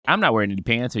I'm not wearing any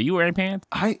pants. Are you wearing pants?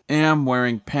 I am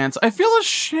wearing pants. I feel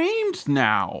ashamed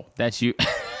now. That's you.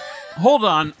 Hold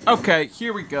on. Okay,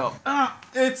 here we go.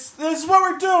 This is what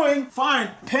we're doing.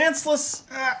 Fine. Pantsless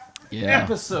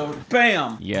episode.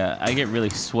 Bam. Yeah, I get really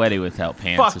sweaty without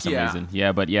pants Fuck for some yeah. reason.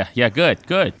 Yeah, but yeah, good.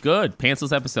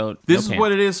 Pantsless episode. This is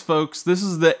what it is, folks. This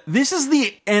is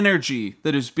the energy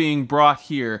that is being brought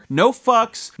here. No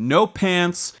fucks, no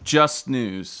pants, just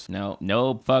news.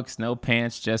 No fucks, no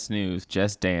pants, just news,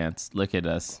 just dance. Look at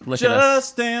us. Look Just at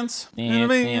us. dance.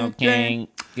 Right?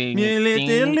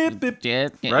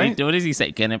 Right? What does he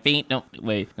say? Gonna be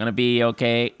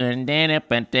okay. And then up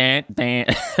and then.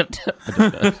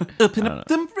 Open up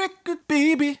them record,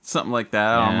 baby. Something like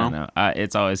that. I don't know.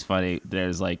 It's always funny.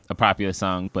 There's like a popular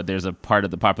song, but there's a part of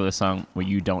the popular song where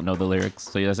you don't know the lyrics.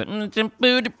 So you're just like,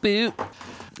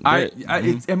 I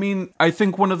mean, I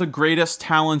think one of the greatest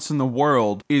talents in the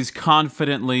world is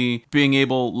confidently being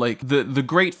able, like, the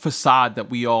great facade that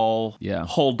we all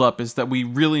hold up is that we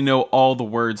really know all the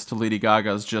words to Lady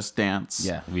Gaga's Just Dance.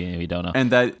 Yeah, we don't know.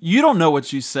 And that you don't know what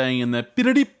she's saying in that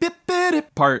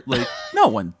part. Like, no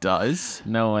one does.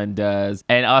 No one does.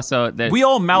 And also, we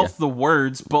all mouth the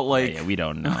words, but like, we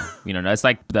don't know. We don't know. It's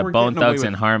like the We're Bone getting away Thugs with-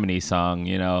 and Harmony song,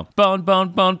 you know. Bone, bone,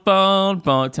 bone, bone,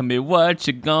 bone. Tell me what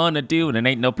you gonna do, and it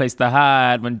ain't no place to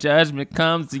hide when judgment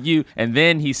comes to you. And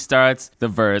then he starts the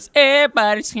verse.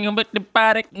 Everybody sing but the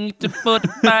body, eat the foot,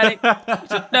 the body,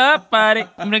 shut up, body.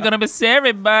 I'm gonna miss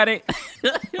everybody.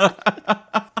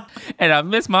 And I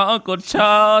miss my Uncle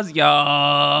Charles,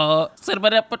 y'all.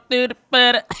 Nobody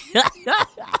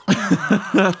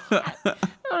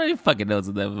fucking knows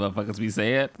what that motherfuckers be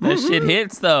saying. That shit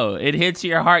hits, though. It hits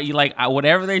your heart. You like,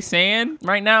 whatever they saying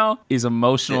right now is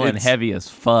emotional and heavy as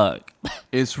fuck.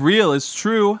 It's real. It's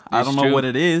true. I don't know what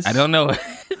it is. I don't know.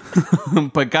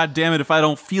 But God damn it, if I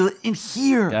don't feel it in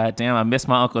here. God damn, I miss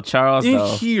my Uncle Charles,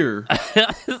 though. In here.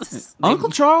 Uncle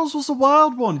Charles was a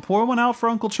wild one. Pour one out for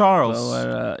Uncle Charles.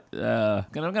 I'm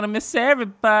gonna miss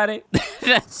everybody.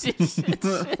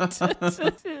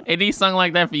 Any song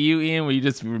like that for you, Ian, where you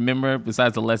just remember,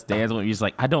 besides the Let's Dance one, you're just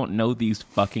like, I don't know these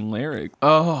fucking lyrics.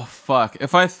 Oh, fuck.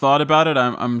 If I thought about it,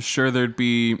 I'm sure there'd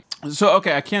be... So,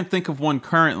 okay, I can't think of one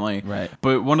currently. Right.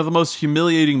 But one of the most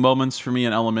humiliating moments for me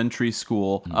in elementary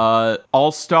school,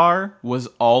 All-Star was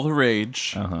all the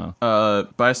rage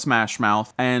by Smash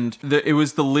Mouth. And it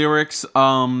was the lyrics,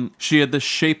 she had the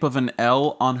shape of an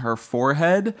L on her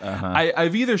forehead.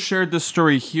 I've either shared this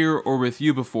story here or with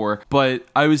you before, but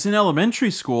I was in elementary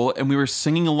school and we were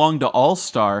singing along to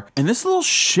All-Star, and this little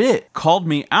shit called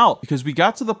me out because we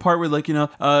got to the part where, like, you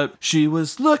know, she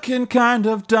was looking kind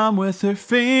of dumb with her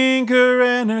finger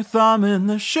and her thumb in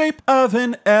the shape of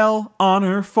an L on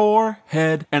her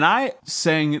forehead. And I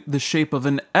sang the shape of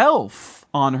an elf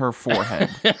on her forehead.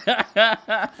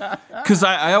 Because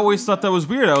I always thought that was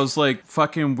weird. I was like,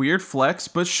 fucking weird flex,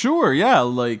 but sure, yeah,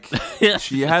 like,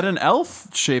 she had an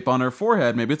elf shape on her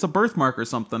forehead. Maybe it's a birthmark or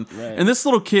something. Right. And this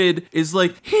little kid is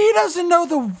like, he doesn't know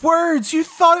the words. You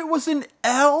thought it was an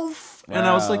elf? Wow. And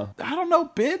I was like, I don't know,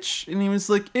 bitch. And he was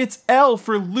like, it's L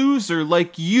for loser,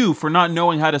 like you, for not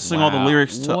knowing how to sing all the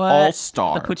lyrics to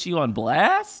All-Star. That puts you on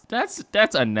blast? That's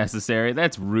unnecessary.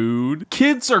 That's rude.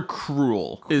 Kids are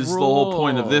cruel, is the whole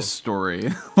point of this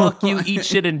story. Fuck you, eat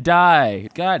shit and die.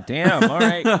 God damn. All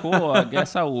right, cool. I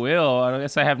guess I will. I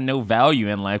guess I have no value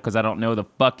in life because I don't know the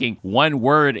fucking one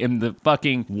word in the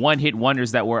fucking one-hit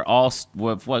wonders that were all,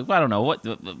 I don't know, what,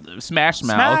 Smash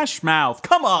Mouth. Smash Mouth.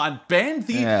 Come on, Ben.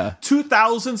 The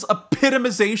 2000s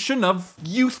epitomization of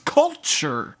youth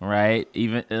culture. Right?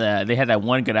 Even they had that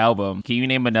one good album. Can you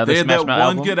name another Smash Mouth album? They had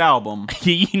that one good album.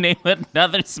 Can you name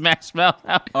another Smash Mouth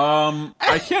album?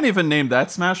 I can't even name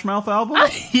that Smash Mouth album.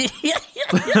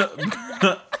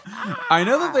 I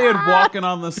know that they had "Walking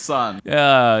on the Sun."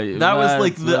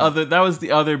 That was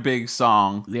the other big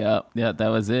song. Yeah, that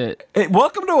was it. Hey,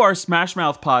 welcome to our Smash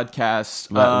Mouth podcast.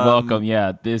 Welcome.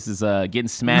 Yeah, this is getting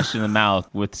smashed in the mouth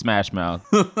with Smash Mouth.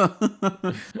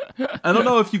 I don't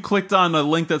know if you clicked on a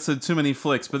link that said too many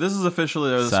flicks, but this is officially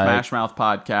the Smash Mouth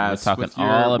podcast with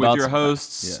your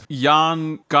hosts,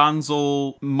 Jan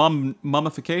Gonzel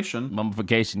Mummification.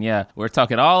 Mummification, yeah. We're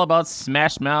talking all about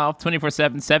Smash Mouth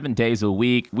 24/7, 7 days a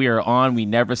week. We are on. We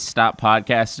never stop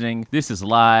podcasting. This is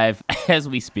live as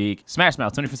we speak. Smash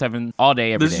Mouth 24/7, all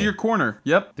day, every day. This is your corner.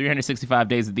 Yep. 365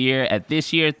 days of the year. At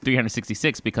this year,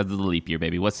 366 because of the leap year,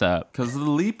 baby. What's up? Because of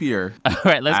the leap year. All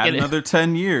right, let's get another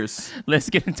 10 years. Let's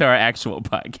get into our actual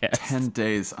podcast. 10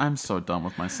 days. I'm so done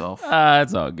with myself.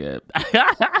 It's all good.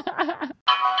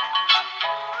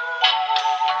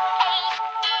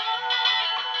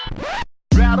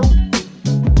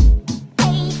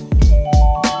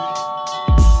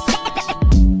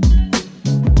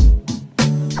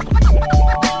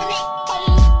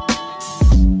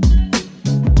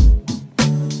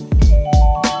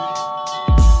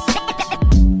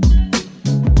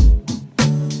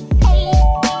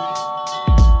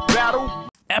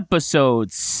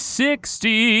 episode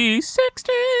 60.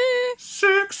 60.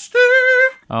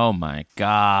 Oh my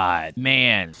God.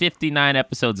 Man, 59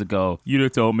 episodes ago, you'd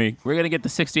have told me, we're going to get to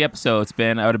 60 episodes,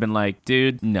 Ben. I would have been like,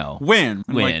 dude, no. When?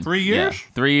 In When? like 3 years?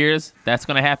 Yeah. 3 years? That's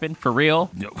going to happen? For real?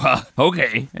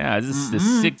 Okay. Yeah, this is the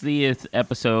 60th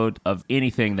episode of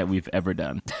anything that we've ever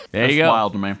done. There That's you go.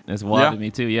 wild to me. That's wild Yeah. to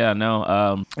me too. Yeah,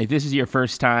 no. If this is your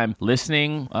first time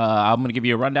listening, I'm going to give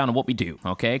you a rundown of what we do,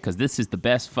 okay? Because this is the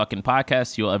best fucking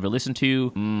podcast you'll ever listen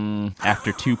to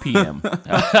after 2 p.m.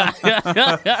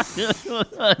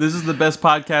 This is the best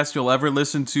podcast you'll ever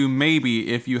listen to,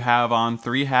 maybe if you have on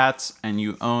 3 hats and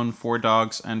you own 4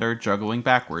 dogs and are juggling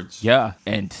backwards. Yeah,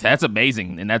 and that's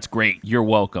amazing, and that's great. You're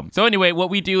welcome. So anyway, what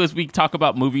we do is we talk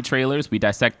about movie trailers. We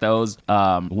dissect those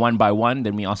one by one.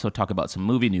 Then we also talk about some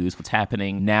movie news, what's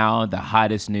happening now, the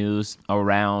hottest news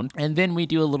around. And then we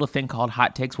do a little thing called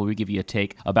Hot Takes, where we give you a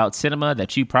take about cinema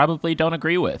that you probably don't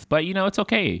agree with. But, you know, it's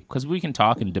okay, because we can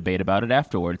talk and debate about it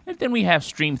afterward. And then we have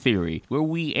Stream Theory, where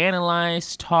we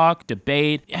analyze, talk,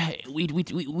 debate.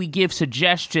 We give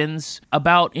suggestions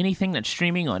about anything that's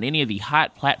streaming on any of the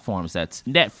hot platforms. That's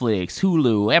Netflix,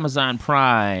 Hulu, Amazon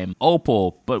Prime,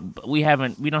 Opal. But we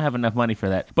don't have enough money for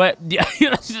that. But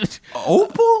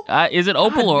Opal? is it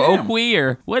Opal or damn. Oakley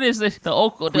or what is it? The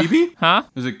Opal? Quibi? Huh?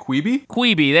 Is it Quibi?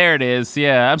 Quibi, there it is.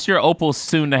 Yeah, I'm sure Opal's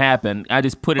soon to happen. I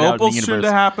just put it out in the Opal's universe. soon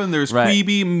to happen. There's Right.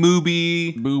 Quibi,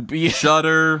 Mubi, Boop.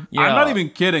 Shudder. Yeah. I'm not even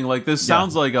kidding. Like, this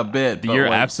sounds like a bit. But You're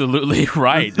like, absolutely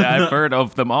right. I've heard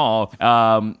of them all.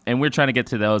 And we're trying to get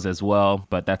to those as well,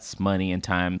 but that's money and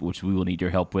time, which we will need your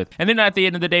help with. And then at the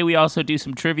end of the day, we also do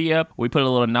some trivia. We put a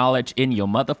little knowledge in your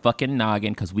motherfucking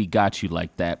noggin because we got you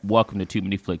like that. Welcome to Too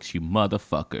Many Flicks, you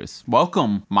motherfuckers.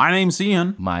 Welcome. My name's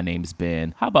Ian. My name's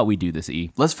Ben. How about we do this,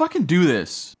 E? Let's fucking do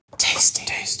this. Tasty.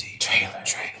 Trailer.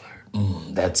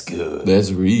 That's good.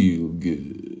 That's real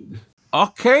good.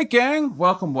 Okay, gang.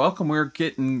 Welcome. We're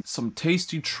getting some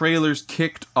tasty trailers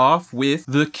kicked off with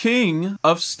The King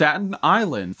of Staten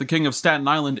Island. The King of Staten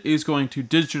Island is going to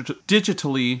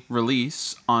digitally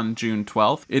release on June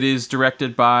 12th. It is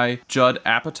directed by Judd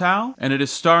Apatow, and it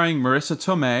is starring Marissa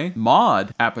Tomei,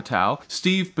 Maude Apatow,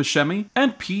 Steve Buscemi,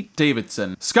 and Pete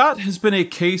Davidson. Scott has been a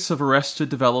case of Arrested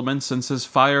Development since his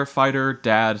firefighter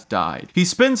dad died. He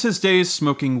spends his days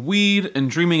smoking weed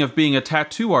and dreaming of being a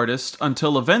tattoo artist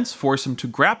until events force him to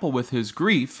grapple with his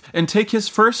grief and take his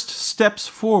first steps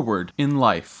forward in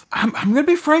life. I'm gonna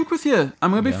be frank with you. I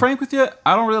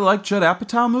don't really like Judd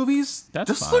Apatow movies. That's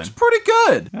this fine. looks pretty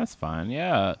good. That's fine,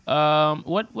 yeah.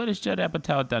 What has Judd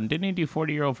Apatow done? Didn't he do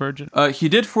 40-Year-Old Virgin? He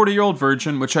did 40-Year-Old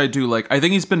Virgin, which I do like. I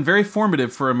think he's been very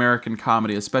formative for American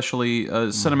comedy, especially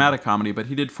cinematic comedy, but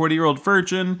he did 40-Year-Old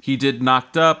Virgin. He did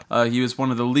Knocked Up. He was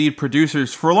one of the lead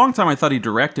producers. For a long time, I thought he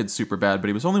directed Superbad, but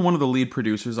he was only one of the lead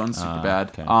producers on Superbad.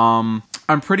 Okay.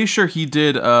 I'm pretty sure he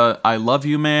did I Love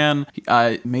You Man.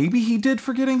 Maybe he did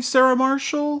Forgetting Sarah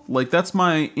Marshall. Like, that's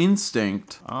my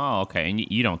instinct. Oh, okay. And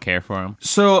you don't care for him?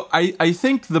 So I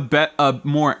think a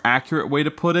more accurate way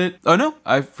to put it. Oh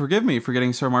no, forgive me.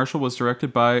 Forgetting Sarah Marshall was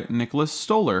directed by Nicholas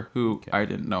Stoller, who I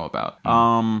didn't know about.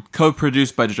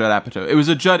 Co-produced by Judd Apatow. It was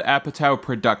a Judd Apatow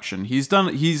production. He's done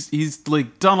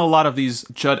a lot of these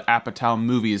Judd Apatow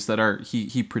movies that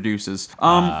he produces.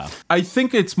 I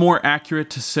think it's more accurate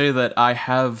to say that I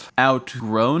have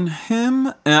outgrown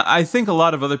him. I think a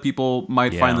lot of other people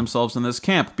might find themselves in this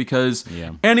camp because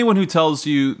anyone who tells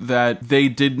you that they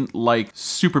didn't like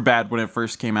Superbad when it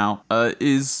first came out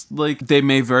is like, they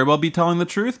may very well be telling the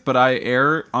truth, but I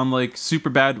err on like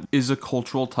Superbad is a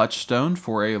cultural touchstone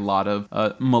for a lot of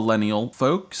millennial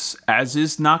folks, as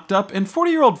is Knocked Up and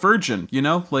 40-Year-Old Virgin, you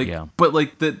know? But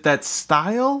like that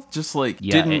style just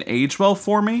didn't age well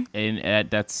for me.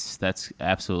 And that's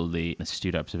absolutely an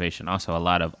astute observation. Also, a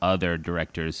lot of other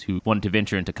directors who wanted to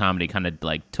venture into comedy kind of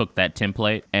like took that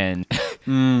template and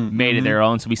made it their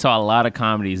own. So we saw a lot of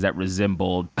comedies that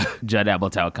resembled Judd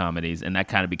Apatow comedies, and that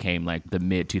kind of became like the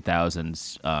mid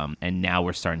 2000s. And now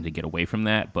we're starting to get away from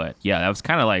that. But yeah, that was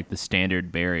kind of like the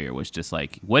standard barrier, was just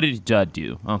like, what did Judd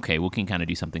do? Okay, we can kind of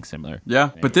do something similar.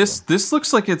 Yeah, but this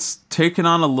looks like it's taken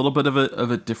on a little bit of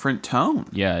a different tone.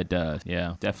 Yeah, it does.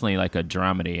 Yeah, definitely like a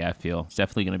dramedy, I feel. It's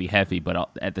definitely going to be heavy, but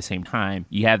at the same time,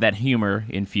 you have that humor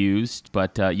infused.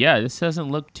 But yeah, this doesn't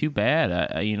look too bad.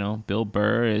 Bill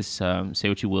Burr is say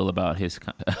what you will about his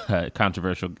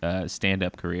controversial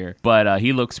stand-up career, but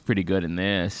he looks pretty good in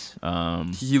this.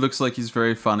 He looks like he's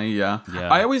very funny. Yeah. Yeah.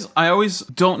 I always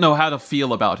don't know how to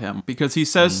feel about him because he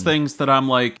says things that I'm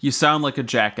like, you sound like a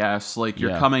jackass. Like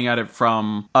you're Yeah. coming at it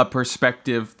from a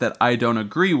perspective that I don't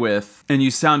agree with, and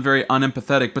you sound very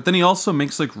unempathetic. But then he also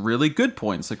makes like really good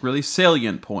points, like really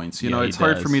salient points. You know, he it's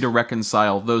hard does. for me to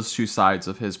reconcile those two sides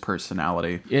of his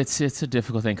personality. It's a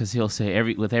difficult thing because he'll say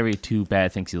every two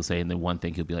bad things he'll say, and then one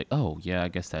thing he'll be like, oh yeah, I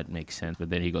guess that makes sense. But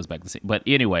then he goes back to say. But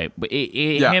anyway,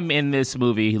 Yeah. him in this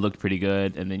movie, he looked pretty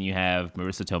good. And then you have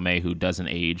Marissa Tomei, who doesn't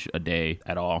age a day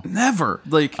at all. Never.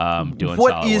 Like, Doing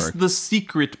what solid is work. the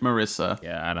secret, Marissa?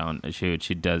 Yeah, I don't.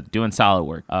 She does doing solid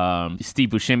work. Steve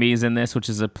Buscemi is in this, which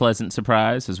is a pleasant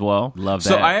surprise as well. Love that.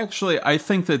 So I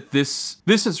think that this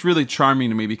is really charming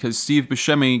to me because Steve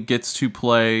Buscemi gets to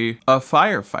play a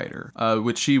firefighter,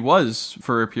 which he was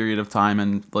for a period of time,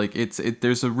 and like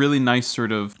there's a really nice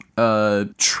sort of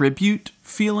tribute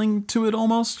feeling to it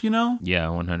almost, you know? Yeah,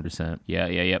 100%.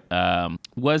 Yeah.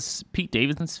 Was Pete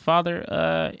Davidson's father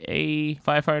a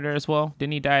firefighter as well?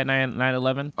 Didn't he die at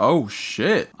 9/11? Oh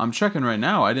shit. I'm checking right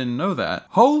now. I didn't know that.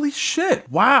 Holy shit.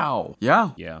 Wow. Yeah.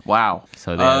 Yeah. Wow.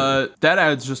 So that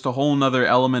adds just a whole nother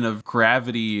element of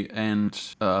gravity and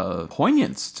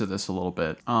poignance to this a little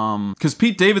bit. Because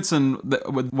Pete Davidson,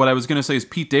 what I was gonna say is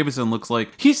Pete Davidson looks like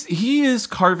he is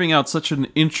carving out such an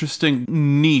interesting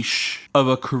niche of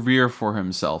a career for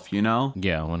himself, you know?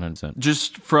 Yeah, 100%.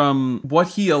 Just from what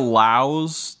he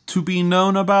allows to be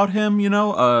known about him, you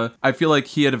know? I feel like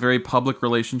he had a very public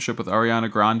relationship with Ariana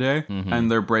Grande,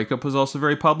 and their breakup was also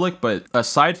very public, but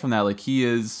aside from that, like, he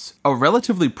is a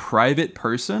relatively private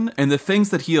person, and the things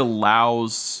that he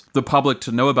allows the public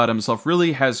to know about himself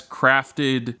really has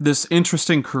crafted this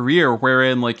interesting career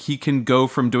wherein, like, he can go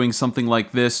from doing something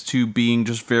like this to being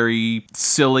just very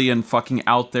silly and fucking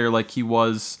out there like he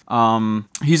was.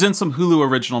 He's in some Hulu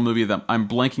original movie that I'm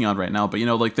blanking on right now, but, you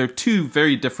know, like, they're two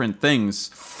very different things.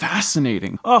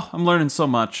 Fascinating. Oh, I'm learning so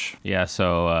much. Yeah,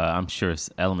 so I'm sure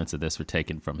elements of this were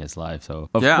taken from his life. So,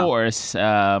 of Yeah. course,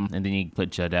 and then you put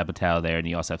Judd Apatow there, and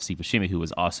you also have Steve Buscemi, who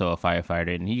was also a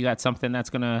firefighter, and you got something that's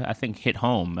going to, I think, hit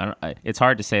home. It's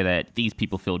hard to say that these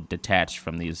people feel detached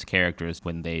from these characters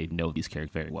when they know these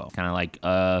characters very well. Kind of like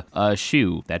a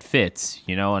shoe that fits,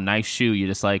 you know, a nice shoe. You're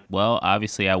just like, well,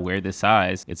 obviously I wear this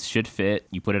size. It should fit.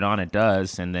 You put it on, it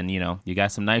does. And then, you know, you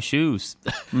got some nice shoes.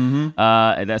 And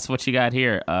that's what you got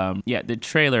here. Yeah, the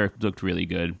trailer looked really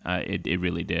good. It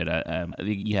really did. I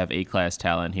think you have A-class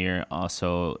talent here.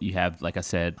 Also, you have, like I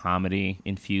said, comedy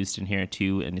infused in here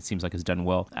too, and it seems like it's done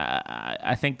well.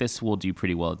 I think this will do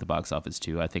pretty well at the box office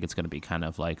too. I think it's going to be kind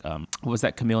of like, what was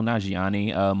that Camille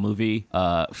Nanjiani movie?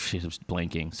 Shit, I was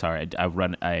blanking. Sorry, I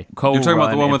co-run. You're talking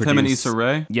about the one with him and Issa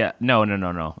Rae? Yeah, no.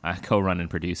 I co-run and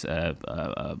produce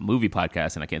a movie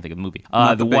podcast, and I can't think of the movie.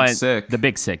 Not The Big Sick. The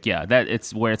Big Sick. Yeah, that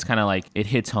it's where it's kind of like it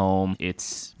hits home.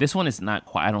 This one is not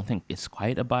quite. I don't think it's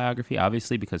quite a biography,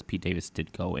 obviously, because Pete Davis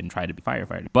did go and try to be a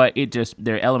firefighter. But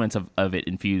there are elements of it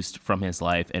infused from his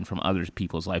life and from other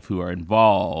people's life who are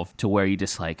involved, to where you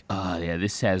just like, oh yeah,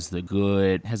 this has a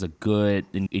good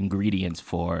ingredients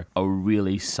for a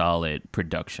really solid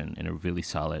production and a really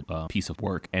solid piece of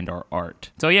work and our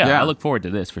art. So yeah, I look forward to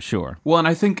this for sure. Well, and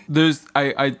I think there's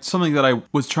something that I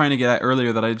was trying to get at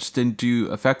earlier that I just didn't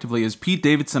do effectively is Pete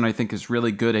Davidson, I think, is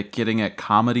really good at getting at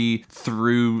comedy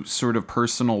through sort of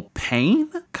personal pain,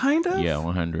 kind of. Yeah,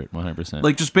 100%.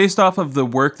 Like, just based off of the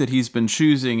work that he's been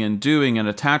choosing and doing and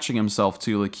attaching himself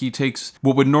to, like, he takes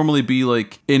what would normally be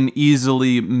like an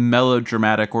easily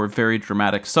melodramatic or very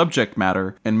dramatic subject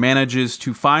matter and manages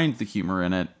to find the humor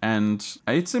in it. And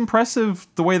it's impressive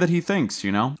the way that he thinks,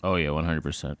 you know? Oh yeah,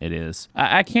 100%. It is.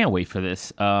 I can't wait for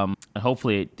this.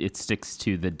 Hopefully it sticks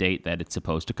to the date that it's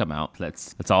supposed to come out.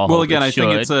 That's all. Well, again, I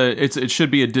think it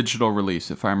should be a digital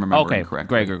release, if I'm remembering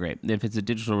correctly. Great. If it's a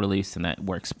digital release, then that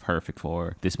works perfect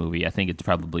for this movie. I think it's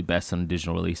probably best on a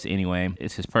digital release anyway.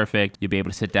 It's just perfect. You'll be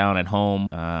able to sit down at home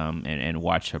and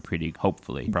watch a pretty,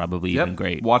 hopefully, probably even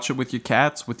great. Watch it with your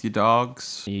cats, with your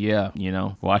dogs. Yeah, you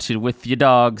know, watch it with your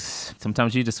dogs.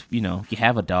 Sometimes you just, you know, if you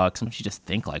have a dog, sometimes you just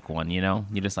think like one, you know?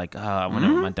 You're just like, I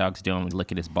wonder what my dog's doing.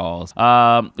 Look at his balls.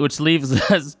 Which leads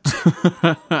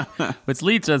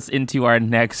us into our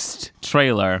next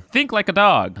trailer. Think Like a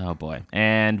Dog. Oh boy.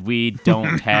 And we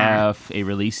don't have a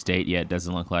release date yet,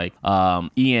 doesn't look like.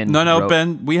 Ian. No,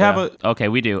 Ben, we have a... Okay,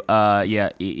 we do.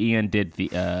 Ian did the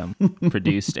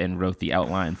produced and wrote the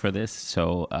outline for this.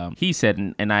 So he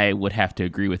said, and I would have to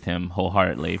agree with him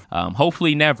wholeheartedly.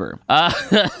 Hopefully never.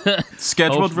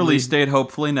 Scheduled release date,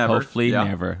 hopefully never. Hopefully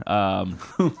never.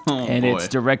 And it's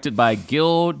directed by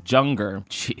Gil Junger.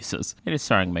 Jesus. It is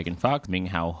starring Megan Megan Fox, Ming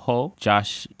Hao Ho,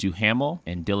 Josh Duhamel,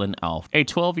 and Dylan Alf. A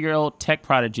 12-year-old tech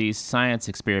prodigy's science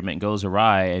experiment goes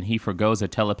awry, and he forgoes a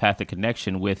telepathic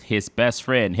connection with his best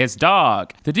friend, his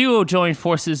dog. The duo join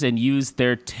forces and use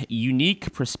their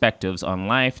unique perspectives on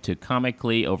life to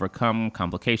comically overcome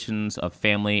complications of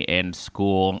family and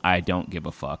school. I don't give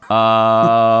a fuck.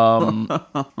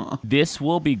 This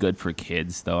will be good for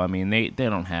kids, though. I mean, they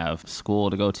don't have school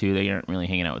to go to. They aren't really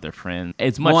hanging out with their friends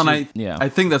as much. Well, as, I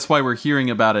think that's why we're hearing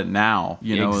about it now.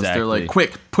 You know, is they're like,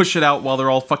 quick, push it out while they're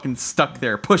all fucking stuck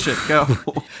there. Push it, go.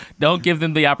 Don't give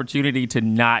them the opportunity to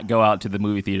not go out to the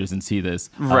movie theaters and see this.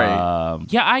 Right.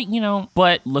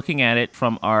 But looking at it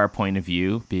from our point of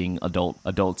view, being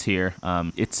adults here,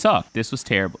 it sucked. This was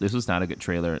terrible. This was not a good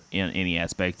trailer in any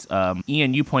aspect.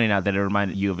 Ian, you pointed out that it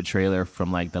reminded you of a trailer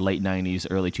from like the late 90s,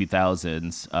 early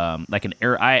 2000s, like an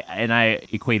I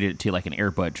equated it to like an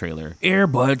Air Bud trailer. Air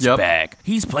Bud's back.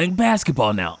 He's playing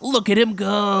basketball now. Look at him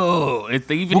go.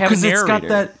 They even have a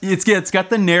narrator. It's got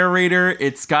the narrator.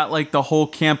 It's got like the whole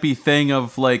campy thing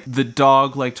of like the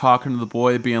dog like talking to the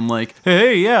boy, being like,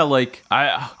 "Hey, yeah, like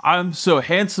I'm so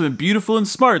handsome and beautiful and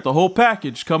smart. The whole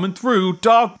package coming through.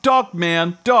 Dog,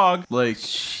 man, dog." Like,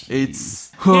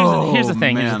 it's. Here's the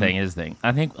thing.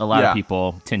 I think a lot of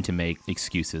people tend to make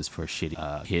excuses for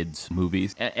shitty kids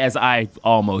movies, as I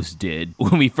almost did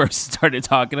when we first started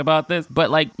talking about this.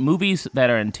 But like movies that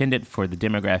are intended for the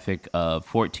demographic of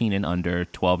 14 and under,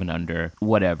 12 and under,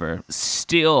 whatever,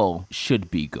 still should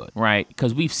be good, right?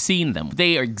 Because we've seen them.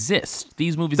 They exist.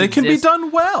 These movies exist. They can be done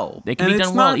well. They can be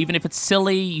done well. Even if it's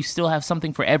silly, you still have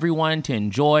something for everyone to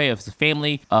enjoy as a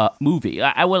family movie.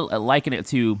 I will liken it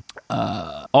to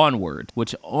Onward,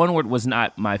 which Onward was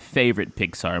not my favorite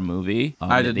Pixar movie.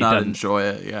 I did not enjoy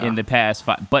it. Yeah. In the past,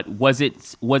 but was it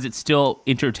still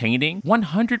entertaining?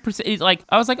 100%. Like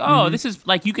I was like, oh, this is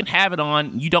like you can have it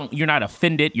on. You're not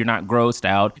offended. You're not grossed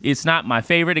out. It's not my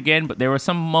favorite again, but there were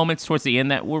some moments towards the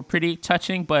end that were pretty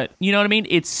touching. But you know what I mean?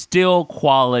 It's still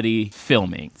quality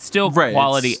filming. Still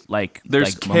quality. Like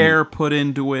there's care put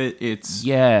into it. It's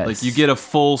like you get a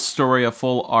full story, a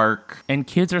full arc. And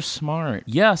kids are smart.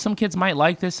 Yeah, some kids might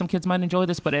like this. Some kids might enjoy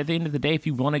this. But at the end of the day, if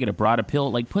you want to get a broad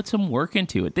appeal, like put some work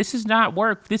into it. This is not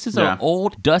work. This is an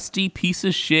old, dusty piece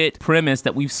of shit premise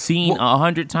that we've seen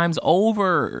 100 times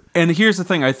over. And here's the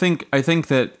thing. I think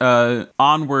that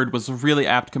Onward was a really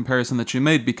apt comparison that you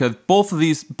made, because both of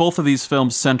these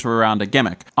films center around a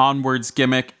gimmick. Onward's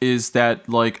gimmick is that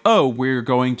like, oh, we're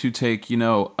going to take, you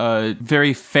know, a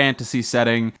very fantasy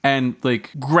setting and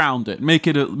like ground it, make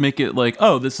it like,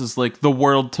 oh, this is like the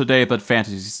world today but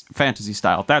fantasy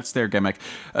style. That's their gimmick.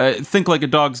 Think Like a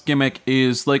Dog's gimmick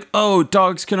is like, oh,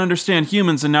 dogs can understand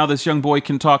humans, and now this young boy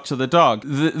can talk to the dog.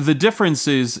 The difference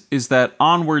is that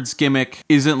Onward's gimmick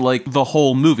isn't like the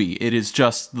whole movie. It is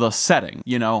just the setting,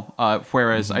 you know?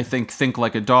 Whereas I Think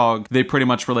Like a Dog, they pretty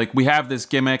much were like, we have this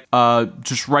gimmick,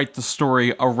 just write the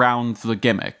story around the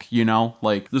gimmick, you know?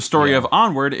 Like, the story of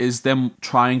Onward is them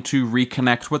trying to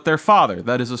reconnect with their father.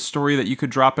 That is a story that you could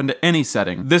drop into any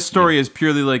setting. This story is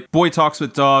purely like, boy talks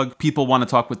with dog, people want to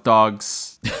talk with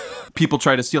dogs. People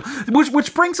try to steal,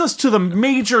 which brings us to the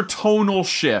major tonal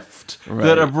shift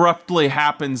that abruptly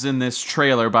happens in this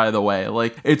trailer, by the way.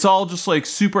 Like, it's all just like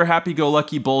super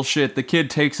happy-go-lucky bullshit. The kid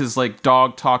takes his like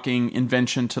dog talking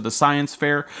invention to the science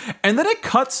fair, and then it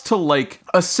cuts to like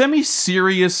a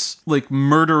semi-serious, like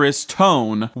murderous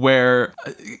tone where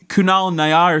Kunal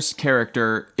Nayyar's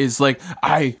character is like,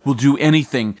 I will do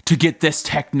anything to get this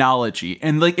technology.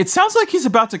 And like, it sounds like he's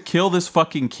about to kill this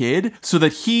fucking kid so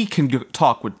that he can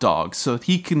talk with dogs, so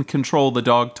he can control the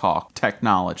dog talk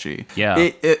technology. Yeah.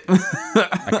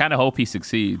 I kind of hope he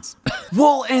succeeds.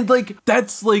 Well, and like,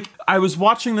 that's like, I was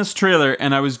watching this trailer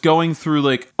and I was going through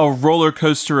like a roller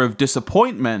coaster of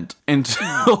disappointment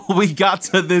until we got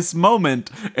to this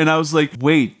moment. And I was like,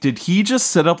 wait, did he just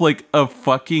set up like a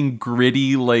fucking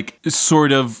gritty, like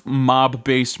sort of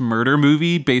mob-based murder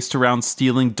movie based around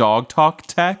stealing dog talk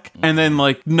tech? And then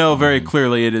like, no, very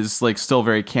clearly it is like still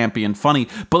very campy and funny.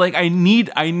 But like, I need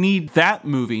that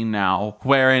movie now,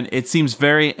 wherein it seems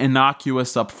very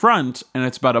innocuous up front and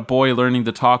it's about a boy learning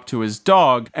to talk to his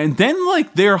dog, and then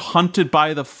like they're hunted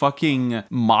by the fucking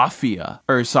mafia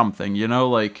or something, you know?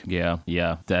 Like, yeah,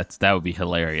 that would be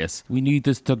hilarious. We need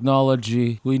this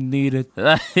technology, we need it.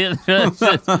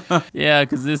 Yeah,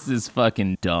 because this is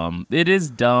fucking dumb. It is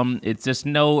dumb. It's just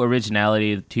no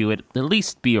originality to it. At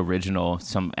least be original,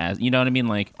 you know what I mean?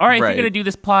 Like, all right, if you're gonna do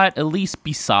this plot, at least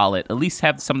be solid, at least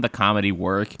have some of the comedy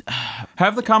work.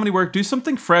 Have the comedy work, do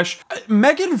something fresh.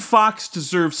 Megan Fox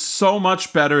deserves so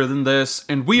much better than this,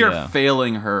 and we are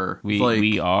failing her.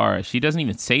 We are. She doesn't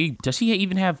even say, does she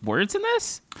even have words in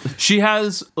this? She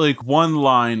has like one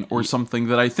line or something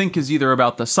that I think is either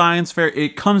about the science fair.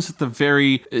 It comes at the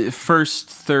very first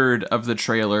third of the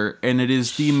trailer, and it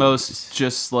is the most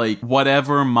just like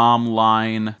whatever mom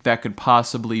line that could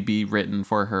possibly be written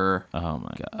for her. Oh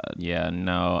my god. Yeah,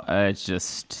 no, it's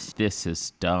just, this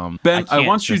is dumb. Ben, I can't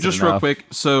want you stress just it real enough. quick.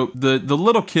 So the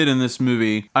little kid in this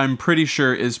movie, I'm pretty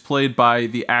sure is played by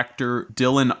the actor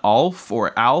Dylan Alf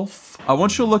or Alf. I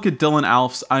want you to look at Dylan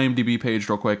Alf's IMDb page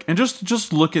real quick and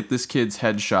just look at this kid's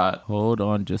headshot. Hold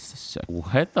on just a sec.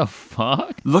 What the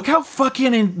fuck? Look how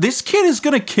fucking this kid is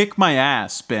gonna kick my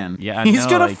ass, Ben. Yeah, I he's know,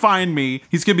 gonna like- find me.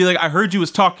 He's gonna be like, I heard you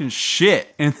was talking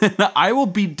shit, and then I will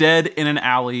be dead in an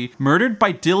alley, murdered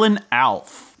by Dylan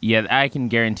Alf. Yeah, I can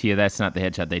guarantee you that's not the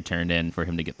headshot they turned in for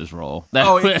him to get this role.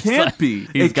 Oh, it It's can't like, be.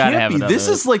 He's It gotta can't have be. another. This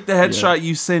is like the headshot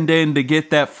you send in to get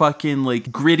that fucking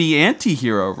like gritty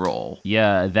anti-hero role.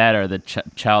 Yeah, that or the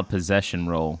child possession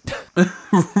role.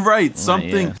 Right,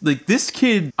 something yeah. like this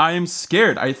kid. I am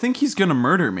scared. I think he's gonna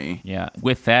murder me. Yeah,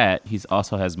 with that, he's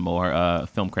also has more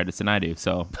film credits than I do.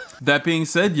 So That being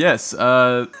said, yes,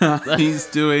 he's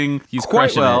doing He's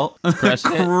quite crushing well. it. He's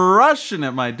crushing it. Crushing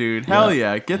it, my dude. Hell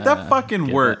yeah, get that fucking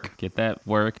get work. get that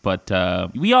work. But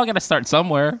we all got to start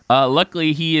somewhere.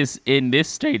 Luckily, he is in this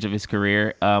stage of his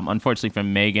career. Unfortunately,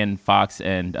 from Megan Fox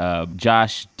and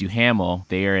Josh Duhamel,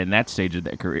 they are in that stage of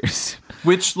their careers.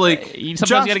 Which, like, sometimes you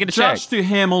gotta get a check. Josh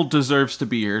Duhamel deserves to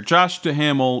be here. Josh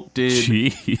Duhamel did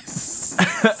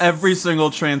Jeez. every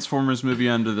single Transformers movie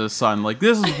under the sun. Like,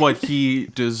 this is what he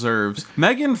deserves.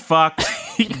 Megan Fox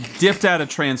dipped out of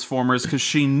Transformers because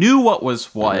she knew what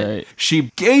was what. Right.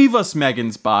 She gave us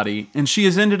Megan's body, and she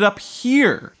has ended up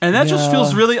here. And that just Yeah.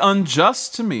 feels really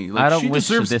unjust to me. Like, I don't she wish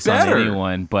deserves this better. on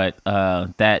anyone, but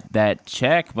that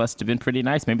check must have been pretty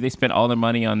nice. Maybe they spent all their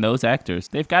money on those actors.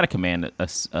 They've got to command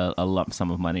a lump sum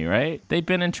of money, right? They've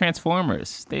been in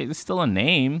Transformers. It's still a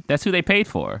name. That's who they paid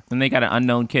for. And they got an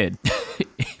unknown kid.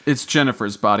 It's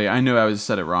Jennifer's body. I knew I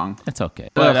said it wrong. That's okay.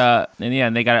 But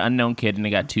and they got an unknown kid, and they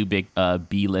got two big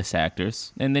B-list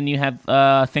actors. And then you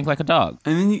have Think Like a Dog.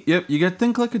 And then, you get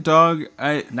Think Like a Dog.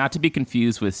 Not to be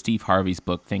confused with Steve Harvey's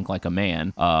book Think Like a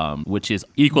Man, which is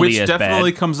equally Which as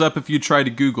definitely bad. comes up if you try to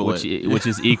Google Which it.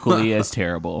 is equally as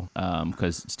terrible,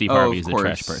 because Steve Oh, Harvey of is a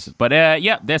trash course. person. But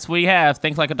yeah, that's what we have.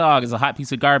 Think Like a Dog is a hot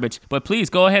piece of garbage. But please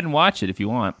go ahead and watch it if you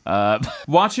want.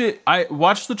 Watch it. I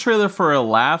watched the trailer for a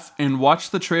laugh and watch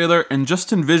the trailer and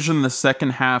just envision the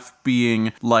second half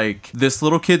being like this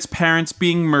little kid's parents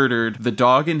being murdered, the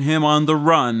dog and him on the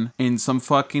run in some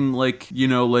fucking like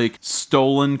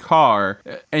stolen car.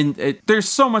 And there's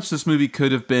so much this movie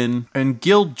could have been. And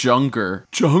Gil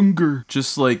Junger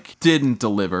just like didn't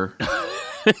deliver.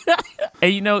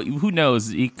 And who knows?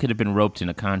 He could have been roped in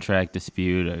a contract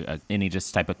dispute or any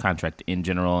just type of contract in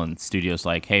general. And studios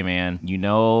like, hey man, you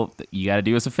got to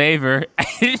do us a favor.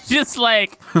 It's just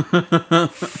like,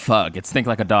 fuck, it's Think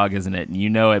Like a Dog, isn't it?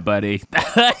 You know it, buddy.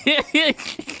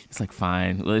 It's like,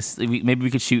 fine. Maybe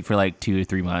we could shoot for like 2 or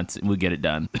 3 months and we'll get it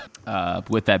done.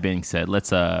 With that being said,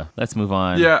 let's move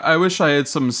on. Yeah, I wish I had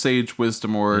some sage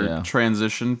wisdom or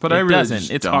transition, but I really doesn't.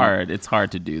 just It's don't. hard. It's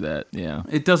hard to do that. Yeah.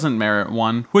 It doesn't merit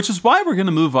one, which is why we're going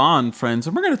to move on, friends,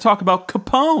 and we're going to talk about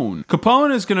Capone.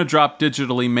 Capone is going to drop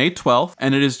digitally May 12th,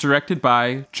 and it is directed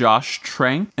by Josh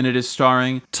Trank, and it is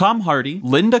starring Tom Hardy,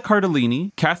 Linda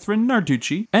Cardellini, Catherine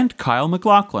Narducci, and Kyle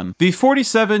MacLachlan. The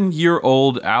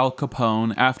 47-year-old Al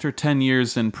Capone, after 10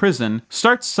 years in prison,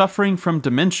 starts suffering from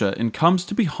dementia and comes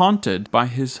to be haunted by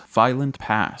his violent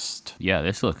past. Yeah,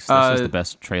 this is the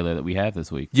best trailer that we have this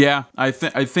week. Yeah, I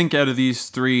think out of these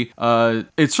three,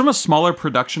 it's from a smaller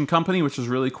production company, which is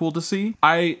really cool to see.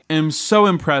 I am so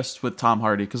impressed with Tom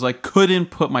Hardy because I couldn't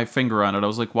put my finger on it. I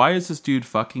was like, why is this dude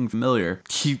fucking familiar?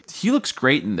 He looks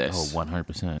great in this. Oh,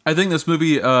 100%. I think this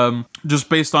movie, just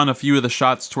based on a few of the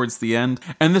shots towards the end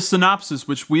and the synopsis,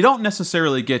 which we don't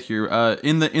necessarily get here,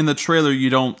 in the trailer, you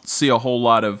don't see a whole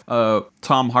lot of Al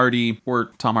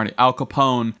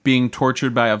Capone being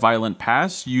tortured by a violent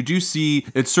past. You do see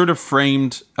it's sort of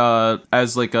framed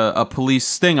as like a police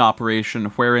sting operation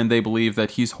wherein they believe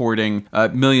that he's hoarding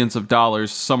millions of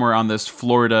dollars somewhere on this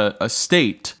Florida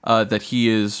estate that he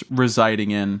is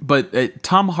residing in. But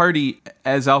Tom Hardy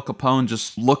as Al Capone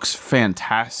just looks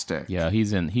fantastic. Yeah,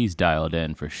 he's dialed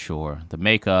in for sure. The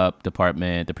makeup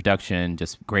department, the production,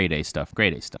 just grade A stuff.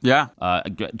 Yeah.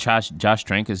 Josh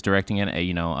Trank is directing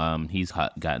it. he's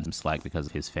gotten some slack because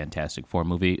of his Fantastic Four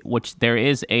movie, which there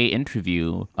is a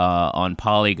interview on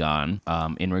Polygon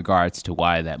in regards to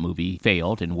why that movie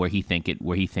failed and where he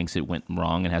thinks it went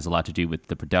wrong, and has a lot to do with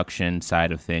the production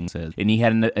side of things. And he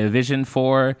had a vision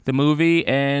for the movie,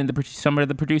 and some of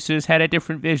the producers had a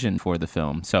different vision for the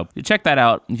film. So check that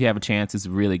out if you have a chance. It's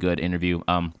a really good interview.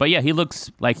 But yeah, he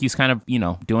looks like he's kind of,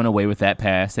 doing away with that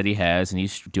past that he has, and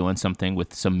he's doing something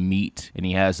with some meat, and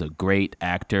he has a great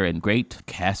actor and great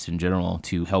cast in general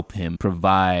to help him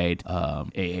provide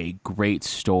a great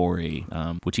story,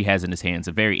 which he has in his hands.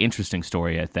 A very interesting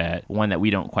story at that, one that we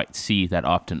don't quite see that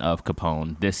often of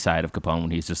Capone, this side of Capone,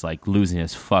 when he's just like losing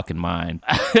his fucking mind.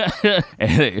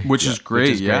 Which is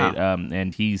great, yeah.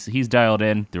 And he's dialed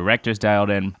in, the director's dialed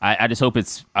in. I just hope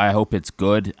it's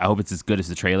good. I hope it's as good as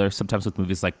the trailer. Sometimes with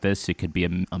movies like this, it could be a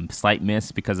slight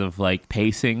miss because of like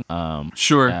pacing.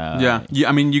 Sure. Yeah.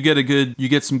 I mean, you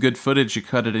get some good footage, you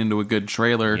cut it into a good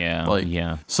trailer.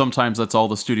 Yeah. Sometimes that's all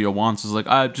the studio wants is like,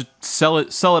 just sell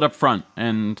it up front,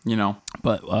 and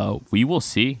But we will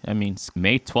see. I mean,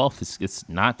 May 12th, it's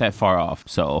not that far off,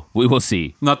 so we will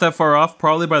see. Not that far off.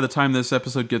 Probably by the time this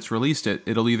episode gets released,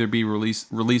 it'll either be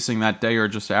releasing that day or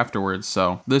just afterwards.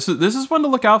 So this is one to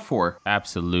look out for.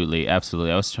 Absolutely. I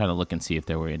was trying to look and see if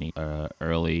there were any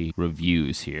early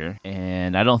reviews here,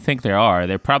 and I don't think there are.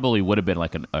 There probably would have been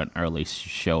like an early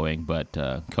showing, but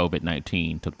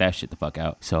COVID-19 took that shit the fuck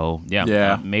out. So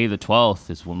yeah. May the 12th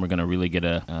is when we're gonna really get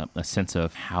a sense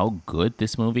of how good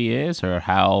this movie is, or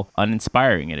how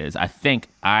uninspiring it is. I think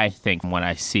from what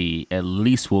I see, at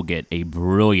least we'll get a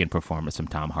brilliant performance from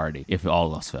Tom Hardy, if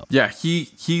all else fails. Yeah,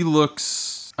 he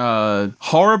looks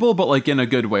horrible, but like in a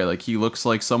good way. Like he looks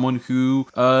like someone who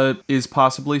is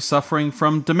possibly suffering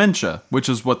from dementia, which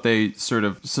is what they sort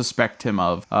of suspect him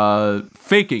of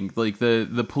faking. Like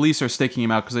the police are staking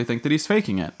him out because they think that he's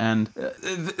faking it. And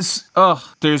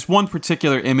there's one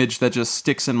particular image that just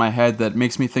sticks in my head that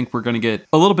makes me think we're going to get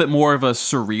a little bit more of a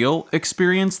surreal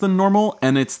experience than normal,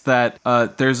 and it's that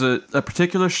there's a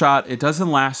particular shot. It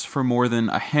doesn't last for more than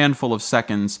a handful of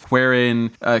seconds, wherein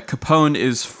Capone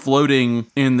is floating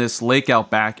in this lake out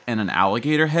back, and an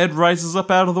alligator head rises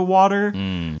up out of the water.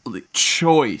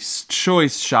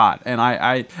 Choice shot. And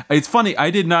I it's funny,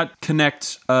 I did not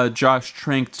connect Josh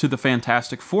Trank to the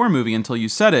Fantastic Four movie until you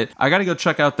said it. I gotta go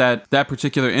check out that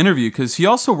particular interview, because he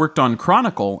also worked on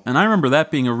Chronicle, and I remember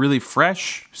that being a really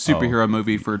fresh superhero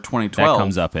movie for 2012. That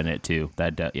comes up in it too.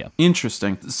 Yeah.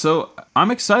 Interesting. So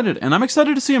I'm excited, and I'm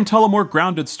excited to see him tell a more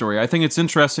grounded story. I think it's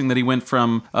interesting that he went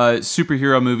from a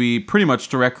superhero movie pretty much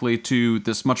directly to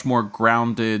this much more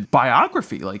grounded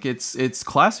biography. Like it's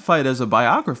classified as a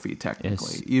biography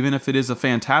technically, even if it is a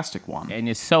fantastic one. And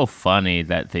it's so funny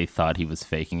that they thought he was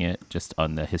faking it, just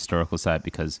on the historical side,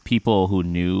 because people who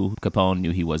knew Capone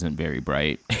knew he wasn't very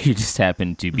bright. He just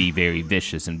happened to be very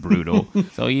vicious and brutal.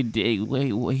 So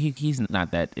he's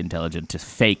not that intelligent to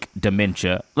fake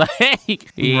dementia.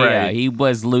 He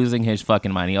was losing his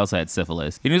fucking mind. He also had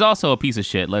syphilis. And he was also a piece of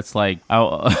shit.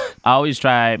 I always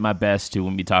try my best to,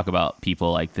 when we talk about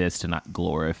people like this, to not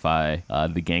glorify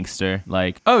the gangster.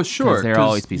 Oh, sure. They're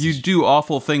always pieces. You do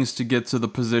awful things to get to the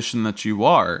position that you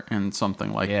are, and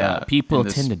something like that. Yeah, people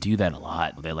tend to do that a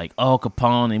lot. They're like, oh,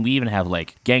 Capone, and we even have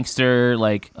gangster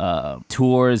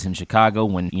tours in Chicago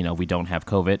when we don't have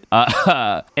COVID.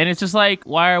 And it's just like,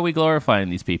 why are we glorifying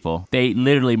these people? They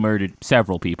literally murdered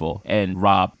several people and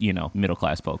robbed middle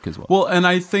class folk as well. Well, and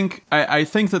I think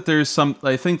that there's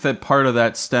I think that part of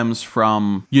that stems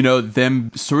from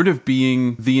them sort of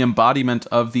being the embodiment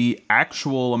of the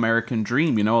actual American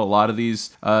dream. A lot of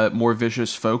these more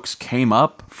vicious folks came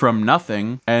up from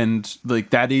nothing, and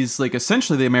that is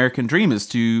essentially the American dream, is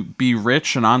to be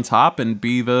rich and on top and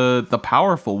be the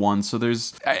powerful one. So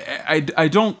there's I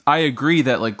agree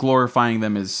that glorifying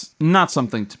them is not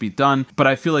something to be done, but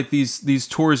I feel like these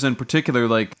tours in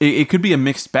particular, it could be a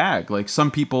mixed bag.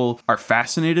 Some people are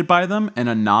fascinated by them in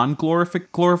a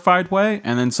non-glorified way,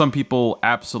 and then some people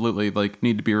absolutely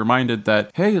need to be reminded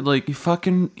that, hey,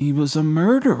 he was a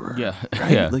murderer. Yeah.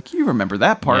 Right? Yeah. You remember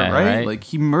that part, Yeah, right?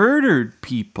 He murdered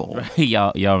people.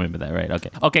 y'all remember that, right?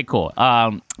 Okay, cool.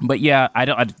 But yeah,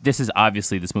 this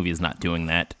movie is not doing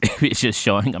that. It's just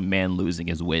showing a man losing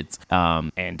his wits.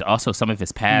 And also some of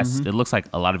his past, it looks like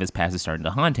a lot of his past is starting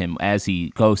to haunt him as he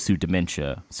goes through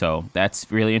dementia. So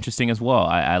that's really interesting as well.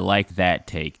 I like that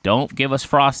take. Don't give us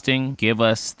frosting, give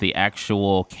us the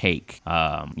actual cake.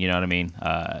 You know what I mean?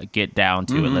 Get down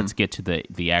to it. Let's get to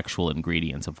the actual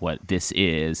ingredients of what this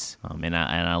is. And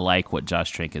I like what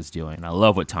Josh Trank is doing. I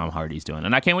love what Tom Hardy's doing.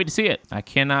 And I can't wait to see it. I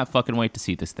cannot fucking wait to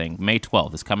see this thing. May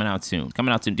 12th is coming Coming out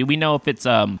soon. Do we know if it's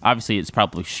obviously it's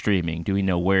probably streaming. Do we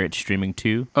know where it's streaming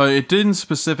to? It didn't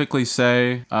specifically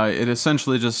say. It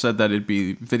essentially just said that it'd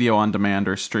be video on demand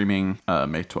or streaming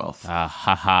May 12th.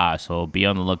 Haha. So be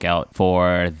on the lookout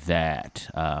for that.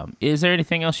 Is there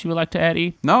anything else you would like to add,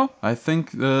 E? No, I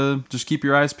think just keep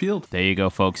your eyes peeled. There you go,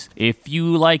 folks. If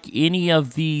you like any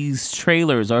of these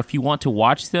trailers or if you want to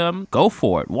watch them, go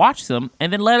for it. Watch them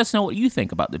and then let us know what you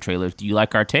think about the trailers. Do you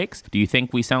like our takes? Do you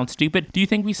think we sound stupid? Do you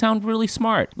think we sound really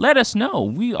smart? Let us know.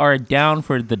 We are down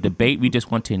for the debate. We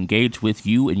just want to engage with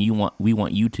you, and we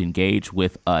want you to engage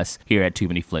with us here at Too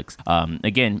Many Flicks.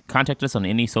 Again, contact us on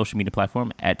any social media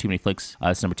platform at Too Many Flicks.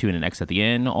 It's number 2 and an X at the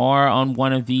end, or on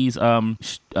one of these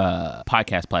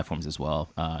podcast platforms as well,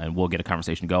 and we'll get a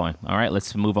conversation going. All right,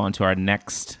 let's move on to our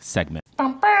next segment.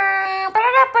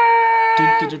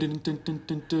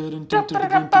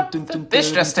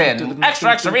 This just in.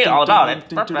 Extra, read all about it.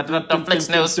 The Flicks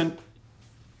News.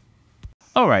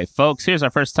 All right, folks, here's our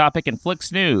first topic in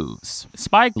Flicks News.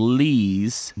 Spike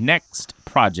Lee's next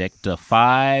project, Da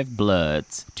 5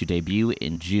 Bloods, to debut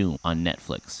in June on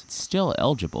Netflix. It's still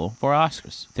eligible for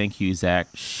Oscars. Thank you, Zach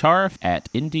Sharf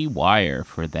at IndieWire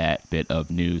for that bit of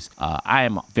news. I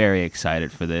am very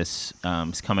excited for this.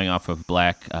 It's coming off of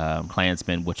Black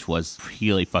Klansman, which was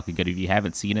really fucking good. If you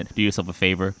haven't seen it, do yourself a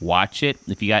favor, watch it.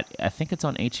 If you got, I think it's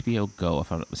on HBO Go,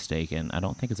 if I'm not mistaken. I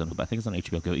think it's on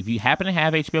HBO Go. If you happen to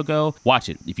have HBO Go, watch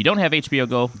it. If you don't have HBO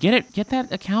Go, get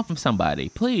that account from somebody,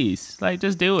 please. Like,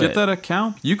 just do it. Get that account.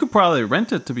 You could probably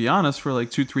rent it, to be honest, for like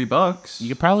 $2-3. You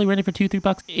could probably rent it for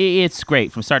 $2-3. It's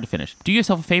great from start to finish. Do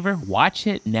yourself a favor, watch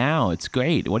it now. It's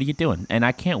great. What are you doing? And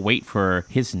I can't wait for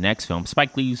his next film.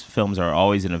 Spike Lee's films are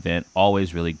always an event,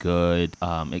 always really good,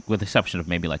 with the exception of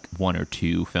maybe like 1 or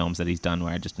 2 films that he's done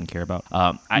where I just didn't care about.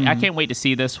 I can't wait to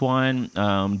see this one.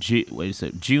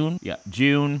 June? Yeah,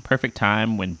 June. Perfect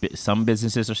time when some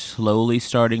businesses are slowly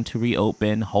starting to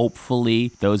reopen.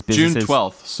 Hopefully, those businesses. June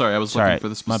 12th. Sorry, I was looking for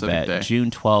the specific day.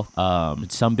 June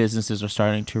 12th. Some businesses are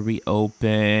starting to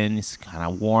reopen. It's kind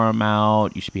of warm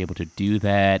out. You should be able to do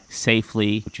that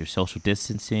safely with your social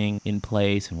distancing in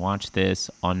place and watch this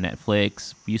on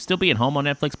Netflix. You still be at home on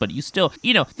Netflix, but you still,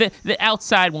 the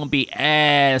outside won't be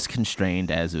as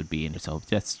constrained as it would be. And so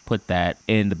just put that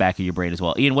in the back of your brain as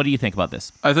well. Ian, what do you think about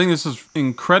this? I think this is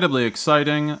incredibly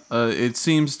exciting. It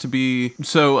seems to be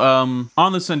so.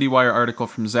 On this IndieWire article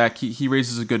from Zach, he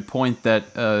raises a good point that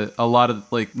a lot of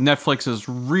Netflix is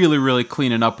really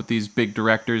cleaning up with these big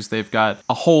directors. They've got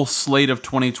a whole slate of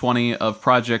 2020 of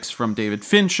projects from David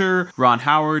Fincher, Ron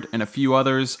Howard, and a few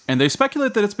others. And they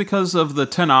speculate that it's because of the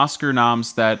 10 Oscar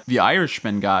noms that The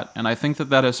Irishman got. And I think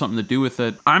that has something to do with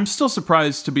it. I'm still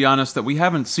surprised, to be honest, that we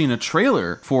haven't seen a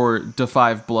trailer for Da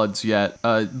 5 Bloods yet.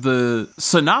 The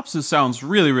synopsis sounds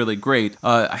really great.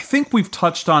 I think we've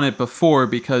touched on it before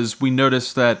because we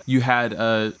noticed that you had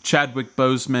Chadwick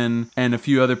Boseman and a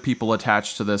few other people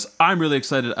attached to this. I'm really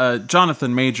excited.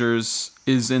 Jonathan Majors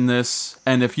is in this,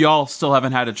 and if y'all still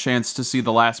haven't had a chance to see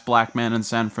The Last Black Man in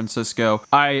San Francisco,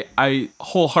 I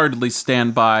wholeheartedly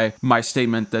stand by my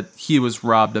statement that he was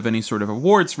robbed of any sort of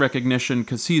awards recognition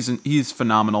because he's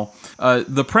phenomenal.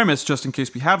 The premise, just in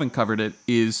case we haven't covered it,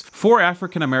 is 4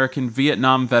 African-American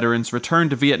Vietnam veterans return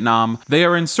to Vietnam. They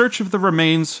are in search of the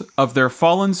remains of their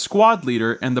fallen squad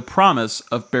leader and the promise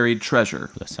of buried treasure.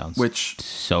 That sounds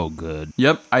so good.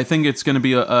 Yep, I think it's going to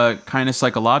be a kind of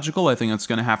psychological. I think it's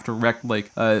going to have to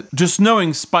just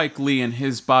knowing Spike Lee and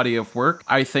his body of work,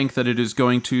 I think that it is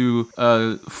going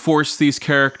to force these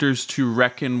characters to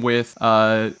reckon with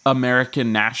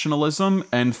American nationalism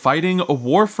and fighting a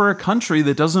war for a country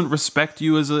that doesn't respect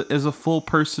you as a full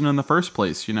person in the first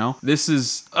place. This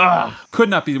is could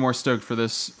not be more stoked for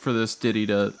this ditty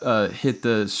to hit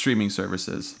the streaming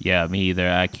services. Yeah, me either.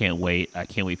 I can't wait. I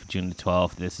can't wait for June the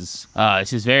 12th. This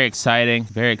is very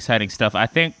exciting stuff. I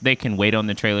think they can wait on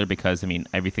the trailer because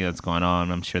everything that's going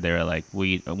on, I'm sure they're like,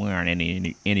 we aren't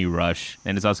in any rush,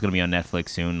 and it's also going to be on Netflix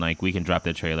soon. We can drop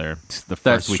the trailer the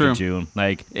first week of June.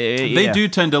 They do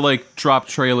tend to drop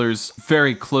trailers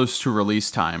very close to release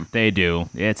time. They do.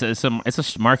 It's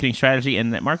a marketing strategy,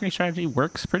 and that marketing strategy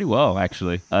works pretty well,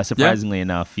 actually. Surprisingly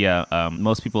enough, yeah.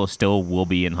 Most people still will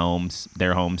be in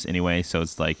their homes anyway, so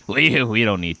it's we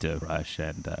don't need to rush,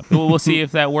 and we'll see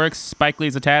if that works. Spike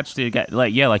Lee's attached to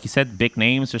like you said, big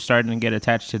names are starting to get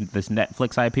attached to this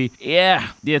Netflix IP.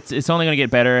 yeah, it's only going to get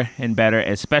better and better,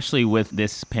 especially with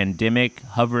this pandemic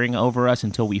hovering over us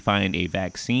until we find a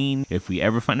vaccine. If we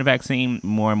ever find a vaccine,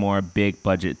 more and more big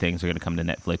budget things are going to come to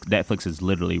Netflix. Netflix is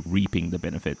literally reaping the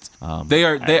benefits.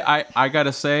 I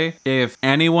gotta say, if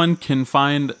anyone can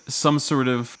find some sort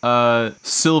of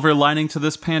silver lining to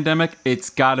this pandemic, it's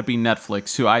gotta be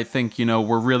Netflix, who I think,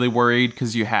 we're really worried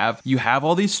because you have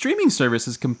all these streaming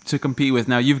services to compete with.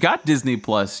 Now you've got Disney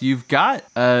Plus, you've got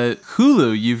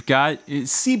Hulu, you've got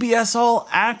CBS All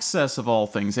Access of all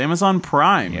things, Amazon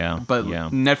Prime. But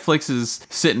Netflix is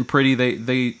sitting pretty.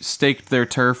 They staked their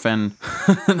turf, and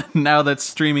now that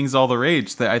streaming's all the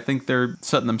rage, I think they're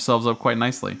setting themselves up quite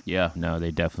nicely. Yeah, no,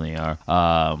 they definitely are.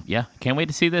 Can't wait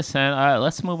to see this. And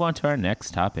let's move on to our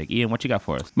next topic. Ian, what you got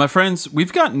for us? My friends,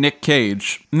 we've got Nick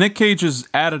Cage. Nick Cage is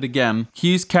at it again.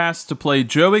 He's cast to play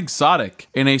Joe Exotic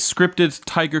in a scripted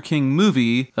Tiger King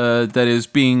movie that is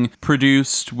being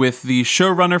produced with the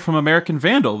showrunner from American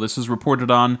Vandal. This is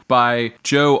reported on by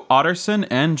Joe Otterson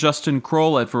and Justin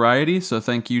Kroll at Variety, so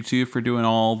thank you two for doing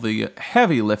all the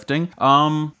heavy lifting.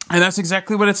 And that's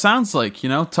exactly what it sounds like.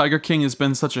 Tiger King has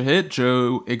been such a hit.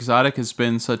 Joe Exotic has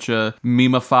been such a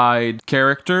memified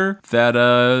character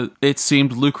that it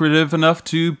seemed lucrative enough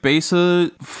to base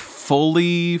a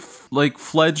fully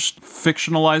fledged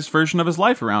fictionalized version of his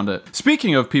life around it.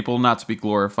 Speaking of people not to be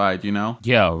glorified,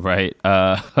 Yeah, right.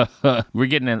 We're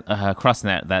getting crossing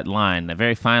that line, that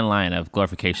very fine line of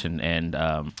glorification and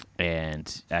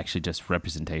actually just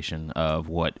representation of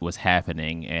what was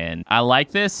happening. And I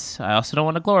like this. I also don't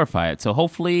want to glorify it. So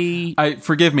hopefully,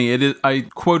 forgive me. I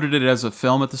quoted it as a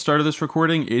film at the start of this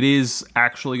recording. It is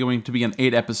actually going to be an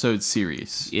 8-episode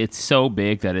series. It's so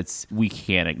big that we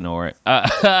can't ignore it.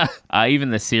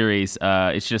 Even the series,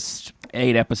 it's just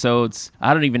 8 episodes.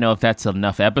 I don't even know if that's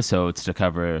enough episodes to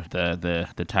cover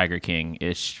the Tiger King.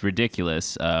 It's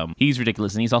ridiculous. He's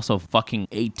ridiculous, and he's also fucking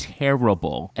a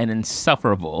terrible and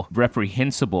insufferable,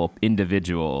 reprehensible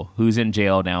individual who's in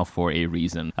jail now for a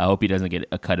reason. I hope he doesn't get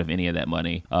a cut of any of that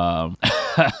money.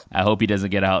 I hope he doesn't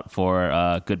get out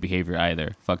for good behavior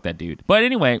either. Fuck that dude. But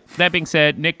anyway, that being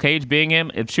said, Nick Cage being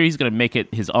him, I'm sure he's going to make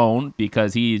it his own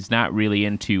because he's not really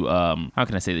into, how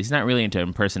can I say this? He's not really into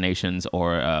impersonations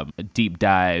or deep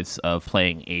dives of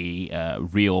playing a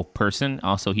real person.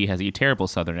 Also, he has a terrible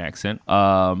Southern accent.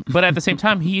 But at the same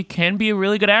time, he can be a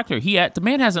really good actor. The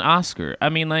man has an Oscar. I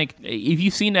mean, like, if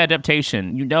you've seen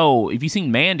Adaptation, if you've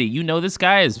seen Mandy, this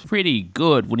guy is pretty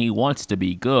good when he wants to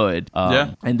be good.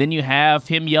 And then you have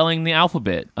him yelling the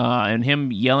alphabet and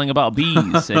him yelling about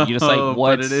bees. And you're just like,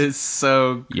 what? But it is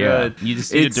so good. Yeah, you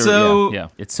just need it's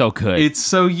so good. It's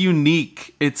so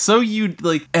unique. It's so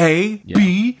like A,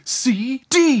 B, C,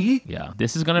 D. Yeah,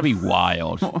 this is going to be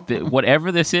wild.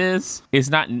 Whatever this is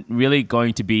not really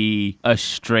going to be a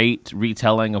straight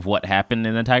retelling of what happened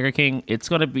in The Tiger King. It's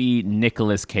going to be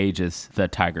Nicolas Cage's The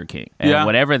Tiger King. And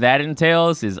whatever that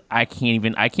entails is I can't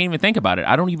even think about it.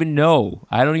 I don't even know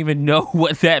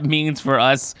what that means for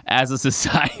us as a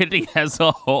society as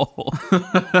a whole.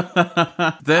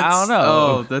 I don't know.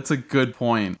 Oh, that's a good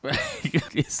point.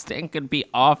 This thing could be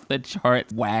off the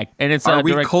chart whack. And it's Are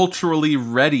we culturally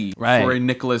ready for a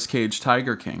Nicolas Cage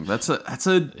Tiger King? That's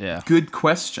a good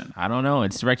question. I don't know.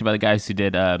 It's directed by the guys who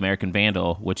did American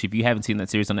Vandal, which if you haven't seen that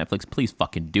series on Netflix, please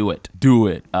fucking do it.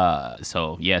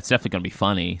 So yeah, it's definitely gonna be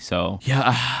funny. So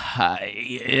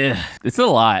yeah, it's a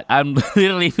lot. I'm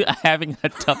literally having a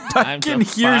tough time. I can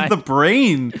hear the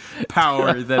brain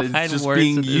power that is just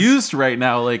being used right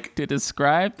now. Like to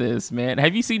describe this, man.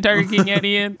 Have you seen Tiger King yet,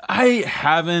 Ian? I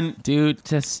haven't, dude.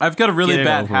 I've got a really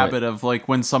bad habit of like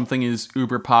when something is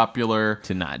uber popular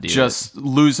to not do just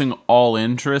losing all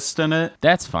interest in it.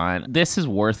 That's fine. This is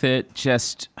worth it.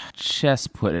 Just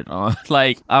put it on.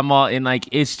 Like I'm all in. Like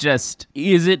it's just.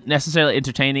 Is it necessarily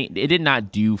entertaining? It did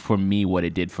not do for me what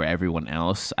it did for everyone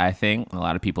else. I think a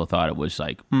lot of people thought it was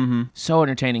like so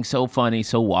entertaining, so funny,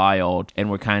 so wild, and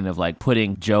we're kind of like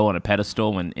putting Joe on a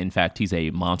pedestal when in fact he's a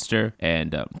monster.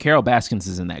 And Carol Baskins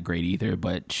isn't that great either,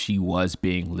 but she was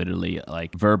being literally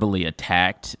like verbally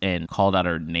attacked and called out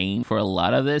her name for a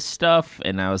lot of this stuff,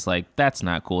 and I was like, that's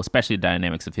not cool, especially the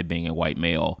dynamics of him being a white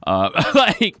male,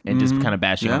 and just kind of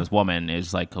bashing on this woman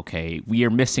is like, okay, we are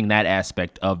missing that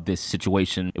aspect of this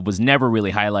situation. It was never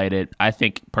really highlighted. I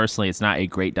think personally it's not a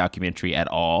great documentary at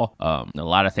all. A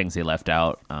lot of things they left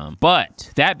out,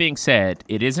 but that being said,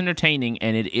 it is entertaining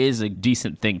and it is a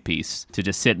decent think piece to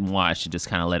just sit and watch and just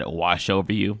kind of let it wash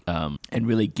over you, and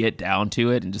really get down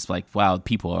to it and just like, wow,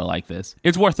 people are like this.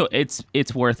 It's worth it.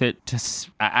 It's worth it.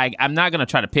 I'm not gonna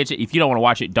try to pitch it. If you don't want to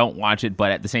watch watch it, don't watch it.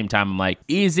 But at the same time, I'm like,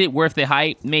 is it worth the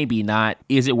hype? Maybe not.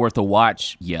 Is it worth a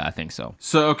watch? Yeah, I think so.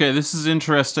 So, okay, this is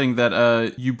interesting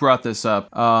that you brought this up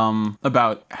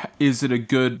about is it a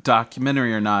good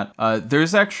documentary or not.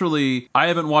 There's actually, I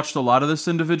haven't watched a lot of this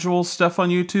individual stuff on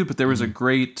YouTube, but there was a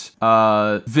great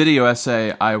video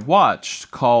essay I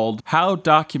watched called How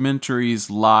Documentaries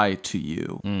Lie to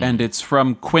You. And it's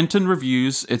from Quentin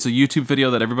Reviews. It's a YouTube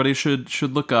video that everybody should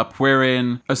look up,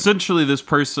 wherein essentially this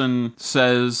person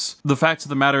says the fact of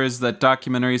the matter is that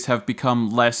documentaries have become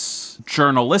less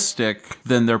journalistic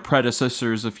than their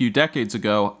predecessors a few decades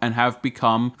ago and have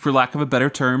become, for lack of a better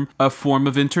term, a form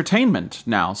of entertainment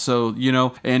now. So, you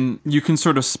know, and you can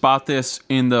sort of spot this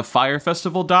in the Fyre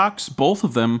Festival docs. Both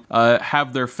of them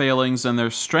have their failings and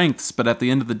their strengths, but at the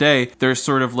end of the day, they're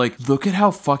sort of like, look at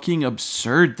how fucking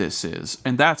absurd this is.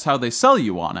 And that's how they sell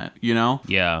you on it, you know?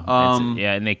 Yeah.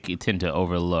 And they tend to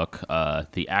overlook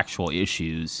the actual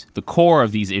issues, the core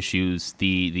of these issues,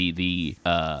 the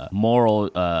moral,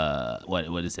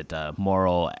 what is it?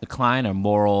 Moral decline or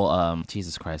moral,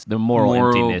 Jesus Christ, the moral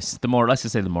emptiness, let's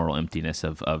just say the moral emptiness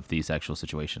of these actual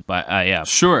situations. But yeah.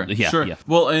 Sure. Yeah.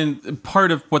 Well, and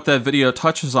part of what that video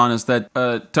touches on is that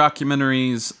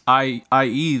documentaries,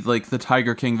 i.e. like The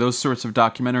Tiger King, those sorts of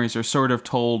documentaries are sort of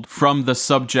told from the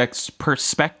subject's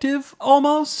perspective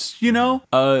almost, you know?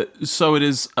 So it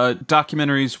is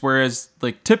documentaries, whereas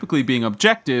like typically being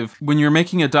objective, when you're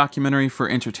making a documentary for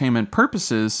entertainment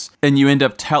purposes and you end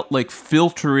up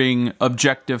filtering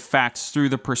objective facts through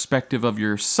the perspective of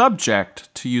your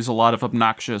subject, to use a lot of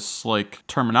obnoxious like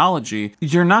terminology,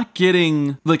 you're not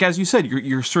getting, like as you said,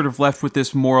 you're sort of left with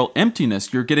this moral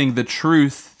emptiness. You're getting the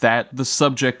truth that the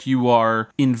subject you are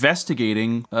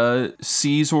investigating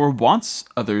sees or wants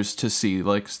others to see,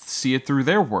 like see it through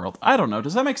their world. I don't know.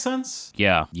 Does that make sense?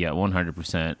 Yeah,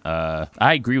 100%.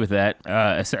 I agree with that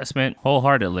assessment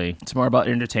wholeheartedly. It's more about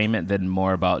entertainment than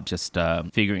more about just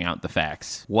figuring out the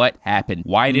facts. What happened?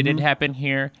 Why did it happen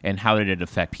here? And how did it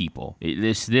affect people?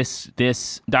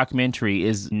 This documentary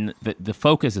is the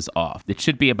focus is off. It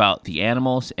should be about the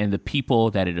animals and the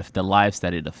people the lives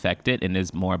that it affected, and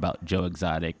is more about Joe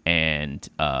Exotic and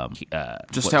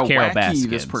just how Carol wacky Baskins.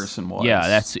 This person was.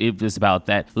 Yeah, it was about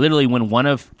that. Literally, when one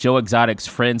of Joe Exotic's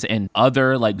friends and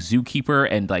other like zookeeper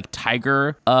and like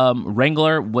tiger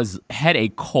wrangler had a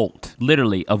cult,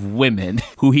 literally, of women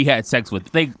who he had sex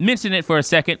with. They mention it for a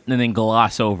second and then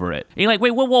gloss over it. And you're like,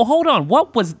 wait, whoa, hold on.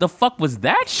 What was the fuck was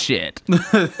that shit?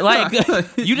 Like,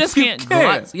 you just can't.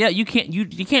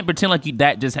 You can't pretend like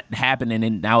that just happened and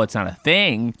then now it's not a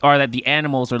thing, or that the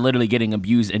animals are literally getting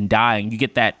abused and dying. You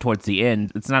get that towards the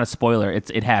end. It's not a spoiler.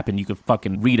 It happened. You could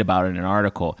fucking read about it in an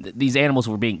article. These animals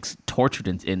were being tortured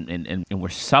and were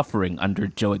suffering under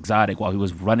Joe Exotic while he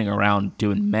was running around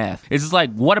doing meth. It's just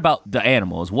like, what about the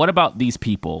animals? What about these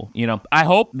people? You know, I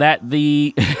hope that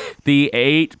the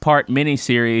 8-part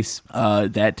miniseries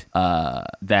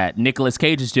that Nicolas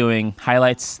Cage is doing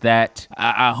highlights that.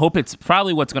 I hope it's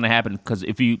probably what's going to happen, because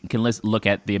if you can look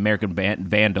at the American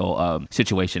Vandal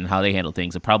situation, how they handle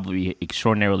things, it'll probably be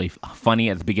extraordinarily funny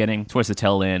at the beginning. Towards the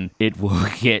tail end, it will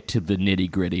get to the nitty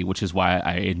gritty, which is why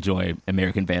I enjoy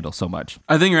American Vandal so much.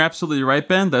 I think you're absolutely right,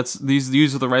 Ben.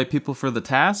 These are the right people for the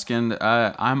task, and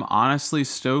I'm honestly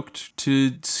stoked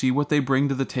to see what they bring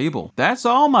to the table. That's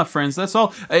all, my friends. That's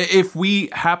all. If we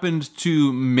happened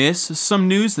to miss some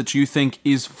news that you think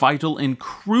is vital and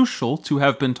crucial to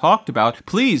have been talked about,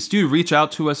 please do reach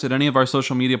out to us at any of our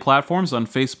social media platforms on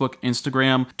Facebook,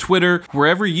 Instagram, Twitter,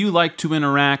 wherever you like to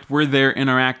interact. We're there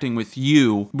interacting with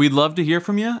you. We'd love to hear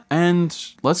from you, and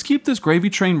let's keep this gravy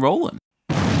train rolling.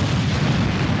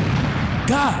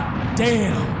 God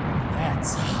damn,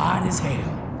 that's hot as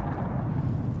hell.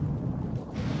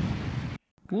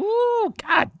 Ooh,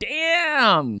 god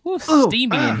damn. Ooh,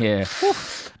 steamy in here.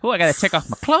 Ooh, I gotta take off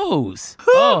my clothes.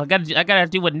 I gotta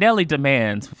do what Nelly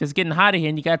demands. If it's getting hot in here,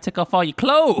 and you gotta take off all your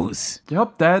clothes.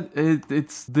 Yep,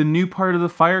 it's the new part of the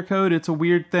fire code. It's a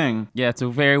weird thing. Yeah, it's a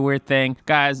very weird thing.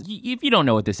 Guys, if you don't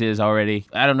know what this is already,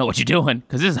 I don't know what you're doing,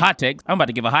 because this is hot take. I'm about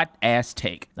to give a hot ass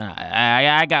take.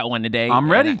 I got one today.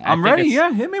 I'm ready. I'm ready.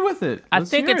 Yeah, hit me with it. I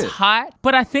think it's hot,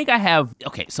 but I think I have...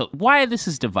 Okay, so why this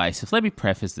is divisive, let me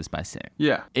preface this by saying...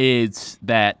 Yeah. Is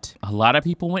that a lot of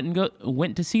people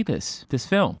went to see this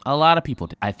film. A lot of people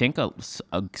did. I think a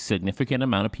significant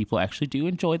amount of people actually do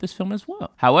enjoy this film as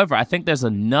well. However, I think there's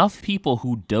enough people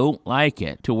who don't like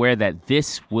it to where that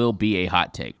this will be a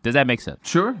hot take. Does that make sense?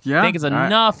 Sure. Yeah. I think it's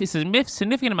enough. Right. It's a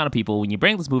significant amount of people. When you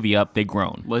bring this movie up, they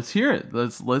groan. Let's hear it.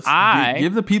 Let's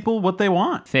give the people what they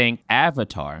want. Think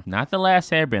Avatar, not The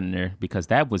Last Airbender, because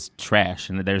that was trash,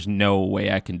 and there's no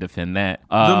way I can defend that.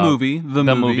 The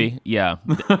movie. Yeah.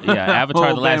 Avatar: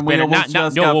 Oh, The Last Ben, we Bender. almost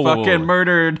just got whoa, whoa, fucking whoa.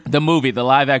 murdered. The movie, the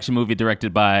live action movie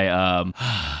directed by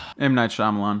M. Night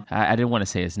Shyamalan. I didn't want to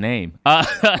say his name.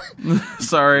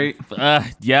 Sorry.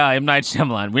 M. Night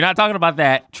Shyamalan. We're not talking about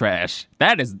that trash.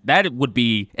 That would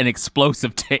be an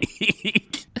explosive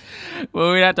take. Well,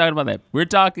 we're not talking about that. We're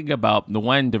talking about the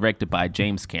one directed by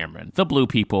James Cameron, The Blue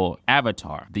People,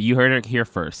 Avatar. You heard it here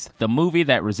first. The movie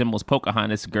that resembles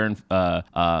Pocahontas,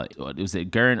 was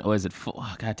it Gurn, or is it,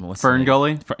 oh, God damn, what's the Fern name?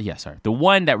 Gully? Yeah, sorry. The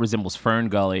one that resembles Fern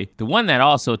Gully. The one that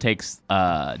also takes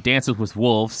Dances with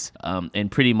Wolves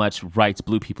and pretty much writes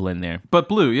Blue People in there. But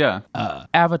blue, yeah.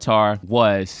 Avatar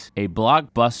was a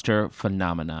blockbuster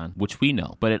phenomenon, which we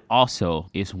know, but it also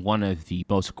is one of the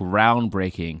most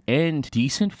groundbreaking and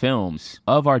decent films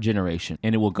of our generation,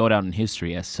 and it will go down in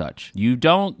history as such. You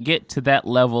don't get to that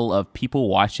level of people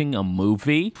watching a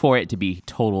movie for it to be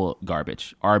total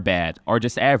garbage or bad or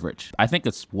just average. I think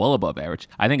it's well above average.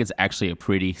 I think it's actually a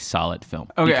pretty solid film.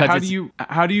 Okay, Because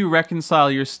how do you reconcile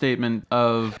your statement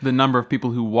of the number of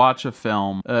people who watch a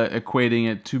film equating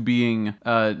it to being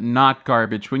not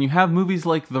garbage when you have movies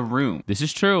like The Room? This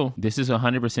is true. This is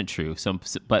 100% true.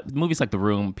 But movies like The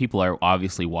Room, people are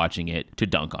obviously watching it to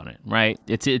dunk on it, right?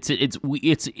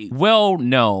 It's well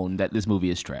known that this movie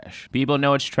is trash. People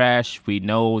know it's trash. We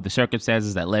know the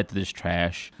circumstances that led to this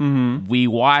trash. Mm-hmm. We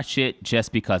watch it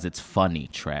just because it's funny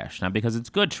trash, not because it's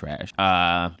good trash.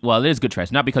 Well, it is good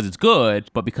trash, not because it's good,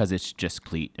 but because it's just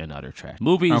complete and utter trash.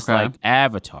 Movies like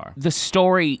Avatar, the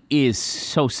story is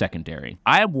so secondary.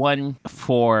 I am one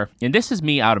for, and this is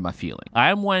me out of my feeling,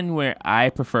 I'm one where I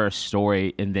prefer a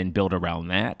story and then build around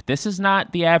that. This is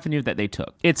not the avenue that they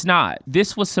took. It's not.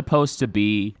 This was supposed to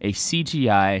be a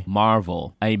CGI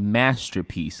marvel, a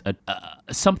masterpiece,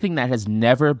 something that has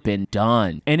never been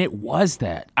done. And it was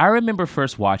that. I remember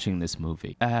first watching this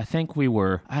movie. I think we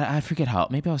were, I forget how,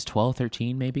 maybe I was 12,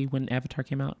 13 maybe when Avatar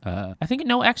came out. I think,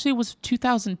 no, actually it was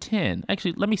 2010.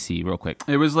 Actually, let me see real quick.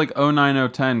 It was like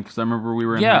 09, 010 because I remember we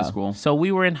were in high school. So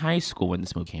we were in high school when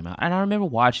this movie came out. And I remember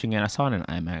watching it. I saw it in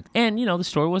IMAX. And, you know, the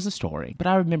story was the story. But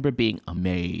I remember being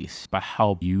amazed by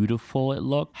how beautiful it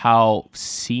looked, how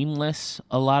seamless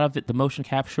a lot of it, the motion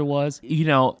capture was, you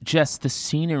know, just the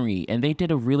scenery. And they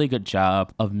did a really good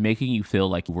job of making you feel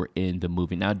like you were in the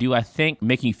movie. Now, do I think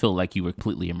making you feel like you were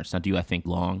completely immersed? Now, do I think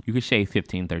long? You could shave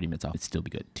 15, 30 minutes off. It'd still be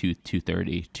good.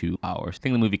 2:30, 2 hours. I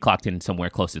think the movie clocked in somewhere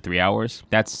close to 3 hours.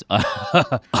 That's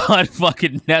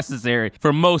unfucking necessary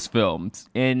for most films.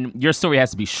 And your story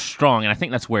has to be strong. And I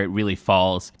think that's where it really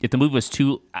falls. If the movie was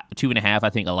two and a half, I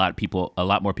think a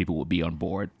lot more people would be on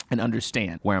board and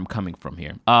understand where I'm coming from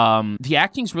here. The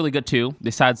acting's really good too,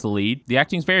 besides the lead. The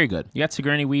acting's very good. You got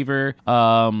Sigourney Weaver.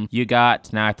 You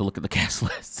got, now I have to look at the cast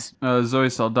list. Zoe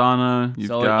Saldana.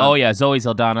 Zoe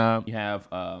Saldana. You have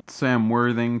Sam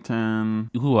Worthington.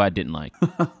 Who I didn't like.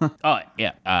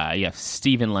 You have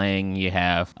Stephen Lang. You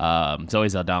have Zoe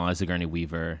Saldana, Sigourney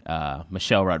Weaver,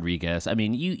 Michelle Rodriguez. I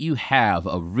mean, you have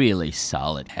a really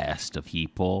solid cast of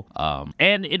people.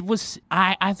 And it was,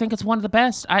 I think it's one of the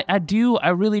best. I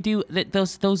really do. The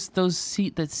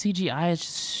CGI is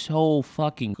just so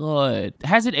fucking good.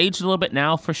 Has it aged a little bit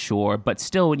now? For sure. But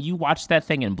still, when you watch that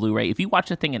thing in Blu-ray, if you watch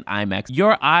the thing in IMAX,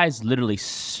 your eyes literally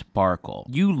sparkle.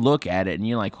 You look at it and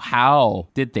you're like, how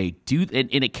did they do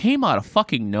that? And it came out of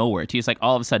fucking nowhere. It's like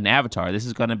all of a sudden Avatar, this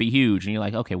is going to be huge. And you're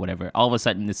like, okay, whatever. All of a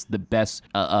sudden it's the best,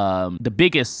 the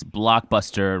biggest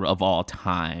blockbuster of all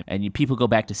time. And people go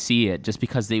back to see it just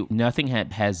because nothing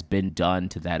has been done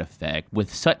to that effect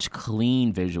with such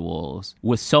clean visuals,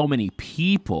 with so many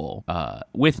people,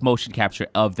 with motion capture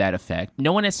of that effect.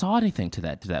 No one has saw anything to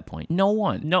that point. No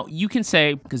one. No, you can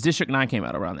say, because District 9 came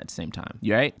out around that same time,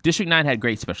 right? District 9 had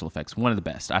great special effects. One of the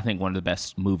best. I think one of the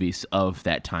best movies of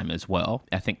that time as well.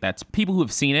 I think that's, people who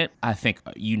have seen it, I think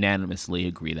unanimously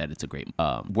agree that it's a great,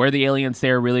 were the aliens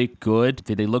there really good?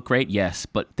 Did they look great? Yes,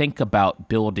 but think about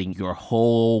building your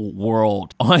whole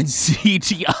world on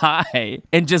CGI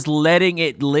and just letting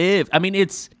it live. I mean,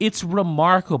 it's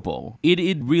remarkable.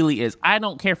 It really is. I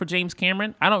don't care for James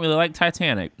Cameron. I don't really like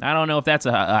Titanic. I don't know if that's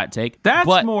a hot take. That's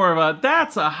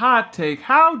a hot take.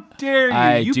 How dare you?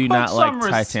 I you do put not some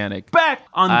like Titanic. Respect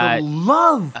on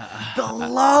the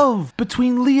love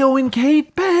between Leo and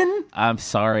Kate, Ben. I'm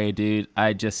sorry, dude.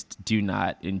 I just do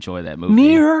not enjoy that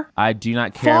movie. I do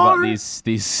not care about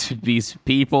these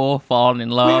people falling in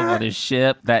love on a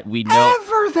ship that we know.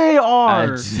 Wherever they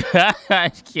are. I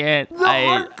can't. The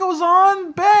heart goes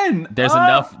on, Ben.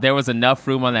 There was enough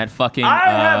room on that fucking. I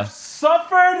have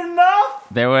suffered enough.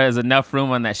 There was enough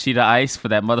room on that sheet of ice for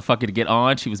that motherfucker to get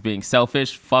on. She was being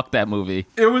selfish. Fuck that movie.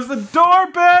 It was the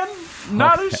door, Ben,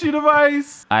 not a sheet of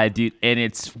ice. And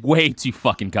it's way too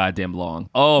fucking goddamn long.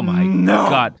 Oh my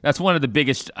God. That's one of the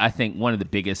biggest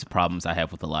problems I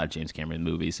have with a lot of James Cameron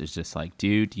movies is just like,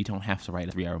 dude, you don't have to write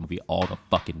a 3-hour movie all the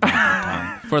fucking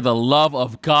time. For the love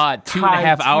of God,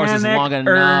 2.5 hours is long enough.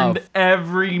 Earned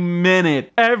every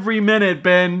minute,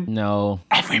 Ben. No,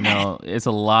 it's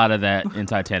a lot of that in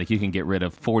Titanic. You can get rid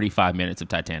of 45 minutes of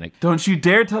Titanic. Don't you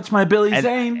dare touch my Billy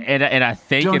Zane. And I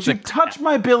think Don't you touch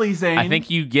my Billy Zane. I think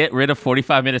you get rid of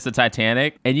 45 minutes of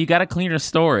Titanic and you got a cleaner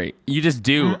story. You just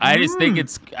do. I think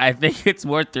it's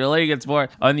more thrilling. It's more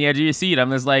on the edge of your seat.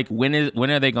 I'm just like, when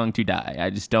are they going to die? I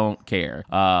just don't care.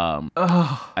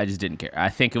 I just didn't care. I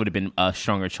think it would have been a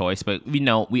stronger choice, but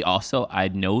I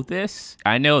know this.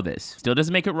 Still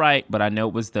doesn't make it right, but I know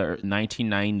it was the late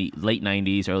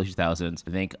 90s, early 2000s.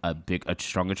 I think a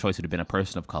stronger choice would have been a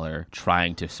person of color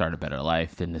trying to start a better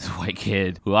life than this white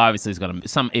kid who obviously is going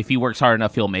to, if he works hard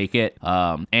enough, he'll make it.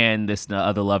 And this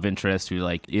other love interest who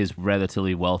like is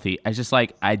relatively wealthy.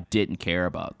 I didn't care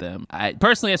about them.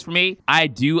 Personally, as for me, I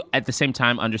do at the same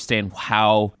time understand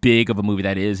how big of a movie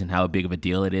that is and how big of a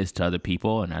deal it is to other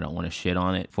people. And I don't want to shit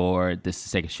on it for the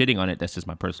sake of shitting on it. That's just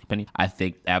my personal opinion. I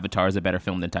think Avatar is a better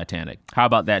film than Titanic. How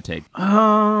about that take?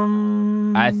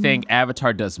 I think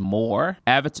Avatar does more.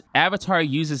 Avatar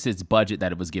uses its budget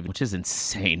that it was given, which is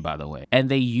insane, by the way. And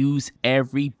they use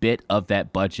every bit of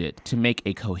that budget to make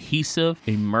a cohesive,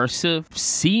 immersive,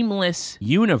 seamless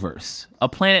universe. A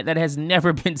planet that has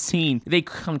never been seen. They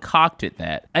concocted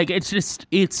that. Like,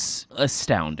 it's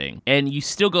astounding. And you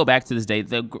still go back to this day,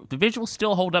 the visuals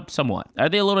still hold up somewhat. Are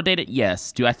they a little dated?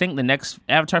 Yes. Do I think the next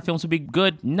Avatar films will be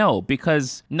good? No,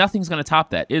 because nothing's going to top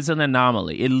that. It's an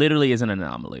anomaly. It literally is an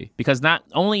anomaly. Because not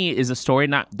only is the story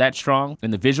not that strong,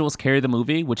 and the visuals carry the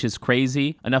movie, which is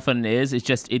crazy enough and it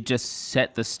just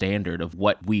set the standard of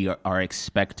what we are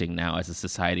expecting now as a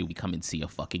society. We come and see a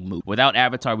fucking movie. Without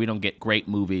Avatar, we don't get great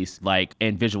movies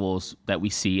and visuals that we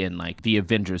see in like the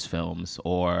Avengers films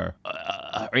or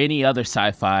any other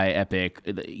sci-fi epic.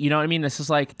 You know what I mean? This is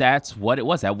like, that's what it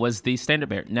was. That was the standard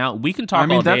bearer. Now we can talk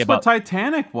all day that's about what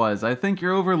Titanic was. I think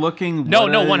you're overlooking.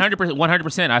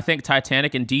 100%. I think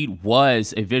Titanic indeed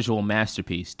was a visual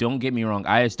masterpiece. Don't get me wrong.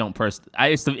 I just don't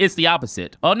it's the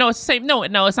opposite. Oh no, it's the same. No,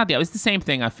 it's not it's the same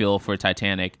thing I feel for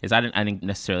Titanic. Is I didn't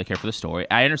necessarily care for the story.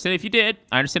 I understand if you did.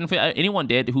 I understand if anyone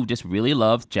did who just really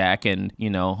loved Jack and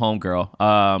homegirl.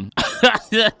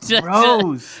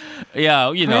 Rose.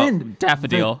 Yeah, Friend,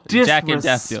 Daffodil. Jack and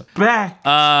Daffodil.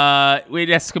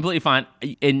 That's completely fine.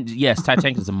 And yes,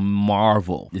 Titanic is a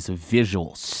marvel. It's a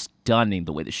visual stunning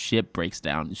the way the ship breaks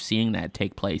down, seeing that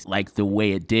take place like the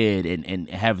way it did and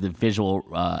have the visual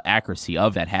accuracy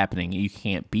of that happening. You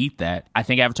can't beat that. I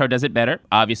think Avatar does it better,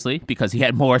 obviously, because he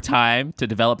had more time to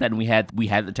develop that and we had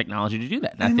the technology to do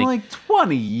that. And I think like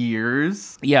 20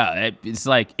 years. Yeah,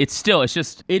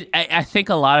 I think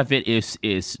a lot of it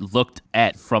is looked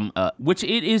at from which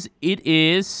it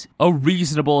is a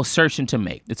reasonable assertion to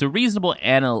make. It's a reasonable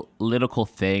analytical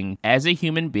thing as a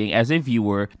human being, as a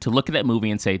viewer, to look at that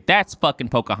movie and say, that's fucking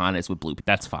Pocahontas with blue.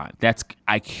 That's fine.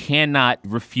 I cannot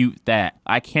refute that.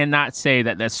 I cannot say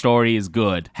that story is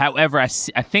good. However, I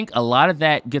think a lot of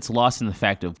that gets lost in the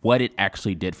fact of what it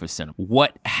actually did for cinema,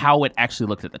 how it actually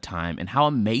looked at the time, and how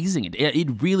amazing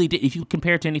it really did. If you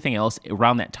compare it to anything else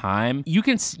around that time, you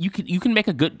can make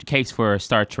a good case for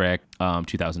Star Trek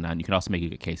 2009. You can also make a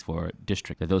good case for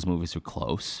District, that those movies are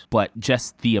close. But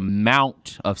just the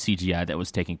amount of CGI that was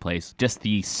taking place, just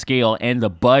the scale and the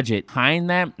budget behind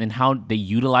that, and how they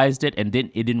utilized it, and then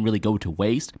it didn't really go to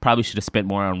waste. Probably should have spent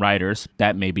more on writers.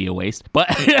 That may be a waste, but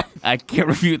I can't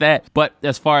refute that. But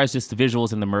as far as just the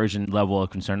visuals and the immersion level of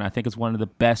concern, I think it's one of the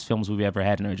best films we've ever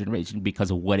had in our generation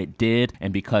because of what it did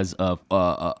and because of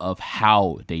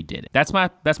how they did it. That's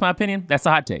my opinion. That's a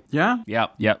hot take. Yeah.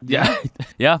 Yep.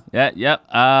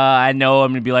 I know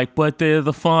I'm gonna be like, but they're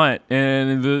the font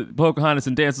and the Pocahontas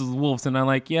and Dances with Wolves, and I'm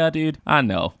like, yeah, dude, I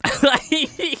know.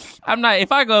 I'm not.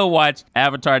 If I go watch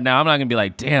Avatar now, I'm not gonna be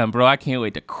like, damn, bro, I can't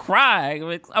wait to cry.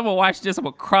 I'm gonna watch this. I'm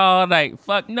gonna cry all night.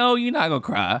 Fuck no, you're not gonna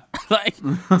cry. Like,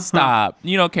 stop.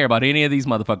 You don't care about any of these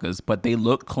motherfuckers, but they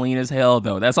look clean as hell,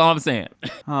 though. That's all I'm saying.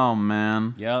 Oh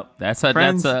man. Yep. That's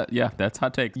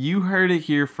hot take. You heard it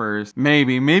here first.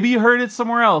 Maybe you heard it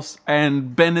somewhere else,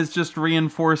 and Ben has just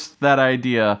reinforced that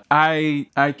idea. I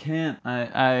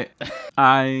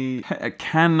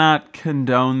cannot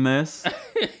condone this.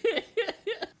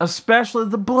 especially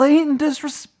the blatant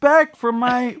disrespect for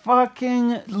my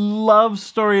fucking love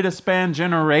story to span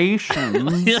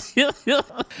generations.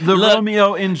 The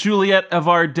Romeo and Juliet of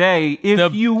our day,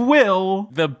 if you will.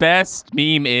 The best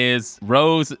meme is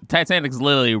Rose. Titanic's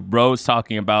literally Rose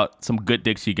talking about some good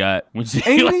dick she got when she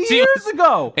 80 years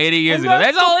ago. 80 years ago.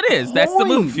 That's all it is. That's the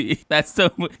movie.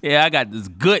 Yeah, I got this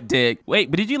good dick. Wait,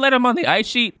 but did you let him on the ice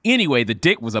sheet? Anyway, the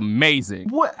dick was amazing.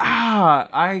 What?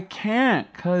 I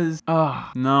can't, cause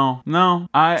no.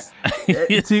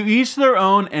 To each their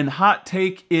own, and hot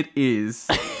take it is.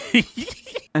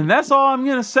 And that's all I'm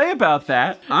gonna say about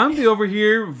that. I'm over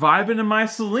here vibing to my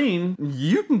Celine.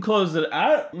 You can close it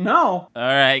out. No. All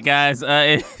right, guys.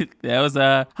 That was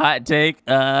a hot take.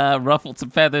 Ruffled some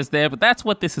feathers there, but that's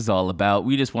what this is all about.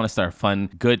 We just want to start fun,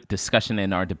 good discussion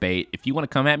in our debate. If you want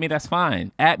to come at me, that's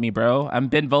fine. At me, bro. I'm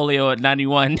Ben Volio at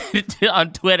 91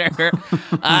 on Twitter.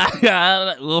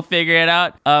 We'll figure it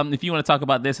out. If you want to talk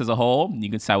about this as a whole, you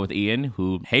can side with Ian,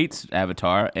 who hates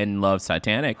Avatar and loves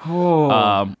Titanic.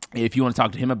 If you want to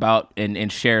talk to him about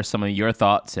and share some of your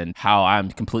thoughts and how I'm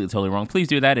completely totally wrong, please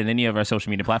do that in any of our social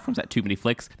media platforms at Too Many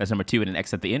Flicks. That's number 2 and an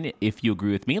X at the end. If you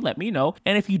agree with me, let me know.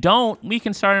 And if you don't, we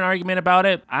can start an argument about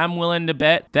it. I'm willing to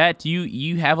bet that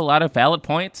you have a lot of valid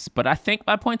points, but I think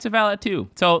my points are valid too.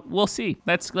 So we'll see.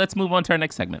 Let's move on to our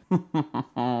next segment.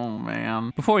 Oh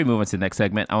man. Before we move on to the next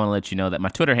segment, I want to let you know that my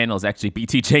Twitter handle is actually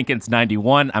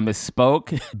BTJenkins91. I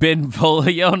misspoke.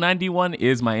 BenVolio91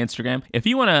 is my Instagram. If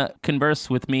you want to converse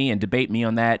with me and debate me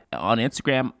on that on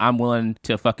Instagram, I'm willing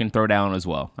to fucking throw down as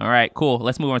well. All right, cool.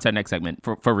 Let's move on to our next segment.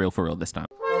 For real this time.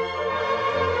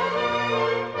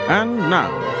 And now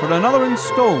for another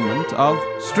installment of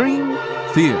Stream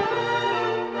Theory.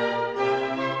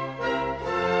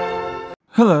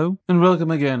 Hello, and welcome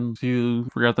again to,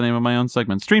 forgot the name of my own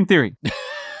segment, Stream Theory.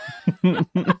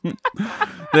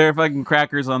 There are fucking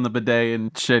crackers on the bidet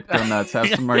and shit. Go nuts. Have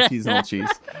some artisanal cheese.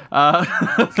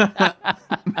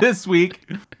 This week,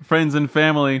 friends and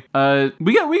family,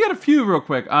 we got a few real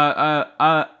quick.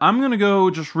 I'm gonna go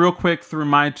just real quick through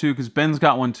my 2 because Ben's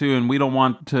got one too, and we don't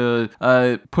want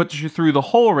to put you through the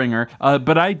whole ringer.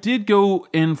 But I did go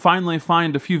and finally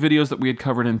find a few videos that we had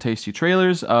covered in Tasty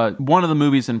Trailers. One of the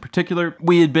movies in particular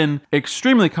we had been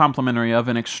extremely complimentary of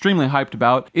and extremely hyped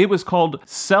about. It was called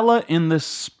Sella in the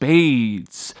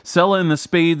Spades. Sella in the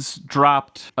Spades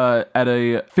dropped at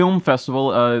a film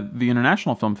festival, the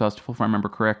International Film Festival, if I remember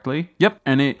correctly. Yep,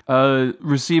 and it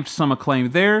received some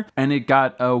acclaim there, and it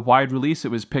got a wide release.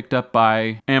 It was picked up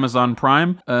by Amazon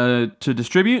Prime to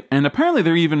distribute, and apparently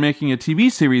they're even making a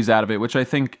TV series out of it, which I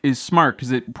think is smart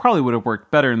because it probably would have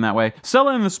worked better in that way.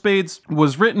 Sella in the Spades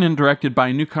was written and directed by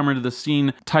a newcomer to the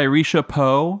scene, Tyresha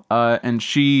Poe, and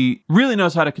she really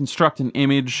knows how to construct an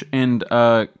image and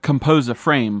compose a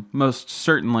frame, most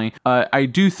certainly. I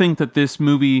do think that this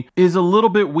movie is a little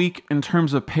bit weak in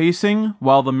terms of pacing,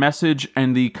 while the message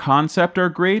and the concept are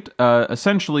great.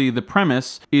 Essentially, the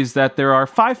premise is that there are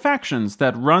 5 factions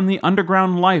that run the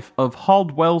underground life of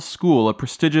Haldwell School, a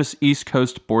prestigious East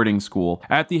Coast boarding school.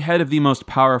 At the head of the most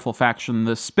powerful faction,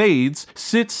 the Spades,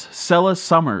 sits Sella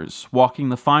Summers, walking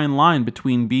the fine line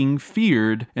between being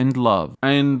feared and loved.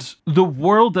 And the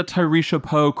world that Tyresha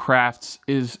Poe crafts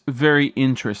is very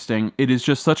interesting. It is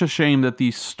just such a shame that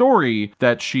the story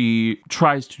that she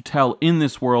tries to tell in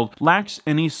this world lacks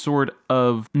any sort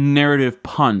of narrative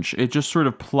punch. It just sort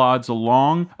of plods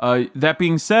along. That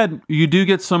being said, you do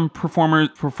get some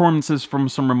performances from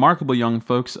some remarkable young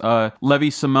folks. Levy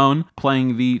Simone,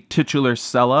 playing the titular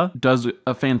Sella, does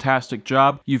a fantastic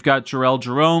job. You've got Jarrell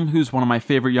Jerome, who's one of my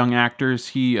favorite young actors.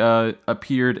 He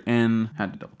appeared in...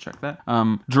 had to double check that.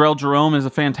 Jarrell Jerome is a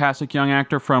fantastic young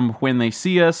actor from When They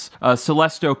See Us.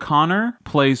 Celeste O'Connor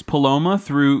plays Paloma,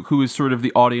 who is sort of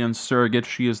the audience surrogate.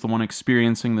 She is the one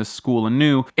experiencing this school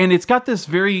anew. And it's got this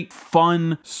very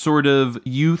fun, sort of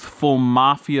youthful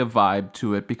mafia vibe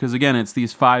to it, because again, it's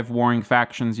these 5 warring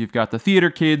factions. You've got the theater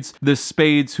kids, the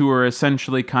Spades, who are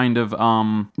essentially kind of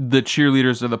the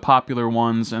cheerleaders are the popular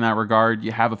ones in that regard.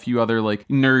 You have a few other like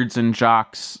nerds and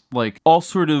jocks, like all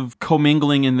sort of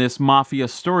commingling in this mafia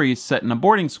story set in a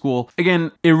boarding school.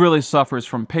 Again, it really suffers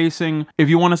from pacing. If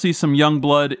you want to see some young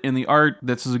blood in the art,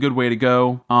 this is a good way to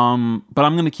go. But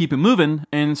I'm going to keep it moving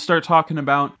and start talking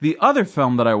about the other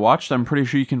film that I watched. I'm pretty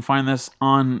sure you can find this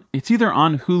on, it's either either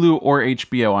on Hulu or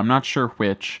HBO. I'm not sure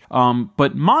which.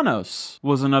 But Manos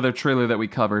was another trailer that we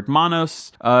covered.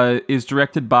 Manos is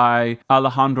directed by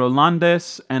Alejandro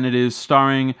Landes, and it is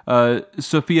starring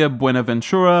Sofia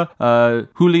Buenaventura,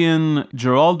 Julian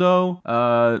Giraldo,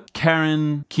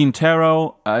 Karen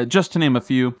Quintero, just to name a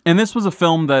few. And this was a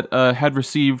film that had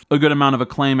received a good amount of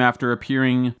acclaim after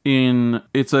appearing in...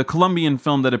 It's a Colombian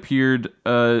film that appeared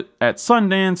at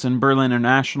Sundance and Berlin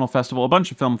International Festival, a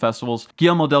bunch of film festivals.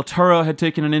 Guillermo del Toro had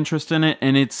taken an interest in it,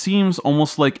 and it seems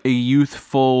almost like a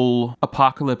youthful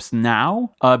Apocalypse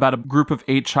Now, about a group of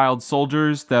 8 child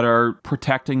soldiers that are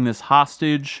protecting this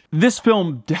hostage. This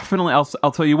film definitely,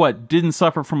 I'll tell you what, didn't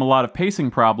suffer from a lot of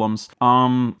pacing problems,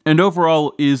 and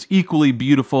overall is equally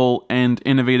beautiful and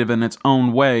innovative in its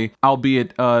own way,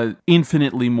 albeit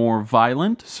infinitely more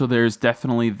violent, so there's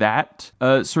definitely that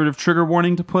sort of trigger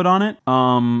warning to put on it.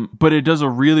 But it does a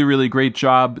really, really great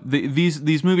job.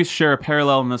 These movies share a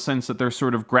parallel in the sense that they're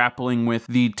sort of grappling with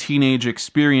the teenage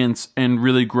experience and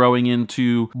really growing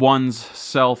into one's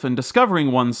self and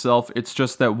discovering oneself. It's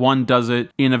just that one does it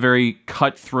in a very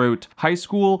cutthroat high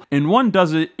school, and one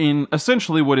does it in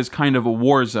essentially what is kind of a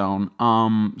war zone.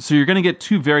 So you're going to get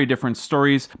 2 very different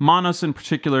stories. Manos in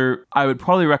particular, I would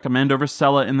probably recommend over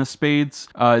Sella in the Spades.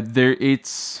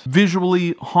 It's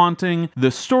visually haunting.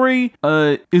 The story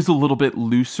is a little bit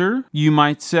looser, you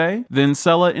might say, than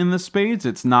Sella in the Spades.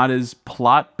 It's not as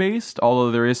plot-based,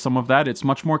 although there is some of that. It's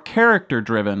much more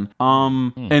character-driven.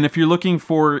 And if you're looking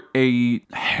for a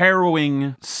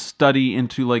harrowing study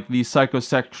into like the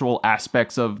psychosexual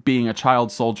aspects of being a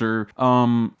child soldier,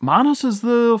 Manos is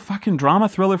the fucking drama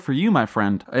thriller for you, my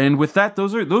friend. And with that,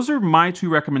 those are my 2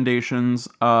 recommendations.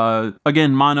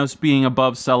 Again, Manos being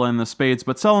above Sella in the Spades,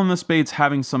 but Sella in the Spades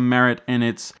having some merit in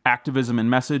its activism and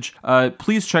message.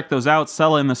 Please check those out.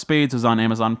 Sella in the Spades is on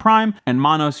Amazon Prime, and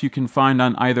Manos you can find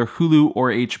on either Hulu or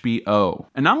HBO.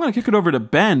 And now I'm going to kick it over to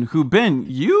Ben, who, Ben,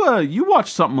 you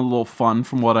watched something a little fun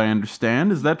from what I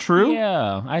understand. Is that true?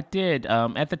 Yeah, I did.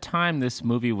 At the time this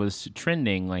movie was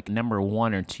trending, like number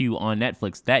 1 or 2 on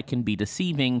Netflix, that can be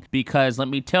deceiving because let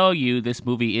me tell you, this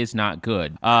movie is not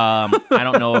good. I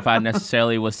don't know if I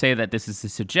necessarily will say that this is a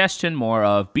suggestion, more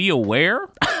of be aware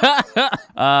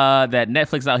that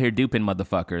Netflix out here duping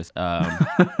motherfuckers.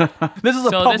 This is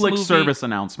a public service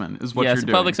announcement, is what you're doing.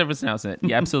 Yes, a public service announcement.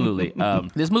 Yeah, absolutely.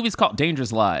 This movie's called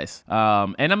Dangerous Lies.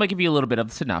 And I'm going to give you a little bit of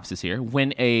the synopsis here.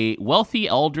 When a wealthy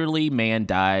elderly man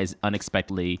dies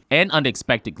unexpectedly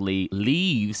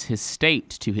leaves his estate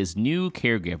to his new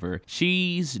caregiver,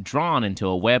 she's drawn into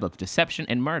a web of deception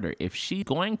and murder. If she's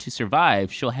going to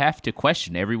survive, she'll have to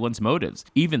question everyone's motives,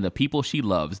 even the people she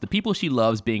loves. The people she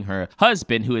loves being her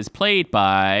husband, who is played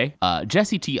by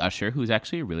Jesse T. Usher, who's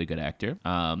actually a really good actor.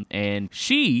 And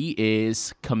she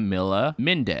is Camila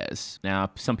Mendez.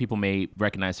 Now, some people may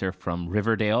recognize her from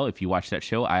Riverdale. If you watch that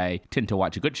show, I tend to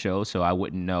watch a good show, so I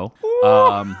wouldn't know.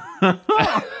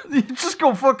 You just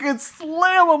go fucking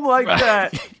slam them like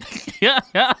that.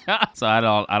 So I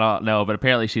don't know, but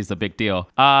apparently she's a big deal.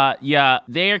 Yeah,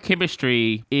 their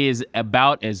chemistry is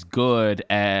about as good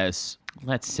as,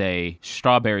 let's say,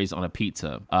 strawberries on a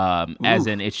pizza, as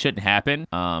in it shouldn't happen.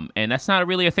 And that's not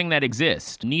really a thing that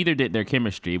exists. Neither did their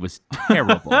chemistry. It was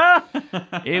terrible.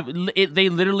 They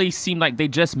literally seemed like they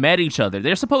just met each other.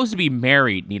 They're supposed to be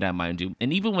married, need I mind you.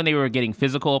 And even when they were getting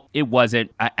physical, it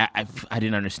wasn't. I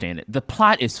didn't understand it. The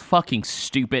plot is fucking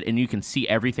stupid, and you can see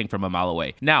everything from a mile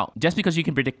away. Now, just because you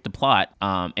can predict the plot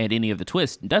and any of the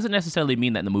twists doesn't necessarily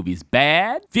mean that the movie's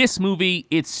bad. This movie,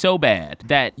 it's so bad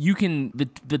that you can,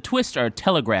 the twists are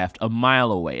telegraphed a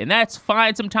mile away, and that's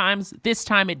fine sometimes. This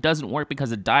time it doesn't work because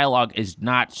the dialogue is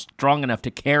not strong enough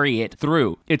to carry it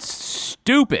through. It's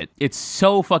stupid. It's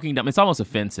so fucking dumb. It's almost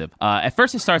offensive. At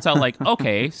first it starts out like,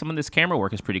 okay, some of this camera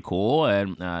work is pretty cool,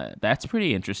 and that's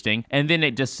pretty interesting, and then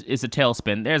it just is a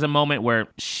tailspin. There's a moment where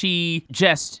she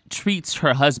just treats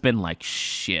her husband like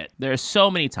shit. There's so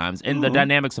many times, and the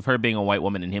dynamics of her being a white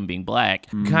woman and him being black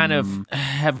kind of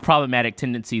have problematic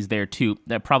tendencies there too.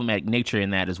 That problematic nature in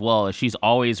that as well. She's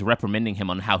always reprimanding him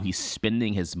on how he's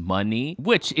spending his money,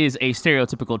 which is a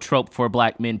stereotypical trope for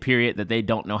black men, period, that they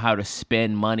don't know how to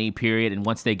spend money, period. And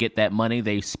once they get that money,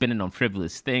 they spend it on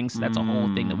frivolous things. That's a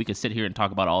whole thing that we could sit here and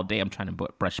talk about all day. I'm trying to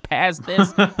brush past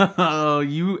this. Oh,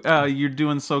 you're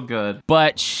doing so good.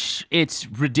 But it's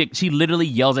ridiculous. She literally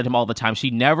yells at him all the time.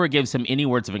 She never gives him any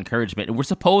words of encouragement. And we're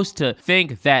supposed to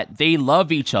think that they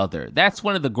love each other. That's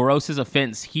one of the grossest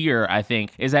offense here, I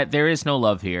think, is that there is no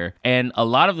love here. And a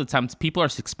lot of the time comes, people are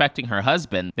suspecting her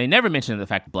husband. They never mention the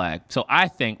fact black. So I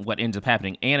think what ends up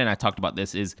happening, Ann and I talked about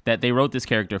this, is that they wrote this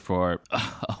character for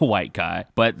a white guy,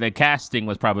 but the casting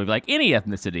was probably like any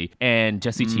ethnicity. And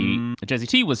Jesse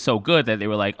T was so good that they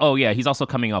were like, oh yeah, he's also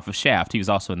coming off of Shaft. He was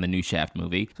also in the new Shaft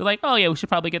movie. So like, oh yeah, we should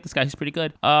probably get this guy. He's pretty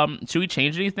good. Should we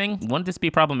change anything? Wouldn't this be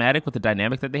problematic with the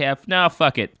dynamic that they have? No,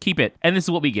 fuck it. Keep it. And this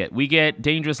is what we get. We get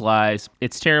Dangerous Lies.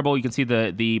 It's terrible. You can see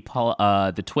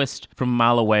the twist from a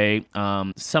mile away.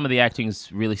 Some of the acting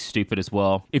is really stupid as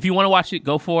well. If you want to watch it,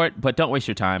 go for it, but don't waste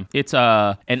your time. It's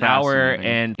an hour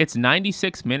and it's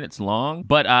 96 minutes long,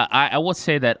 but I will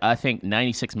say that I think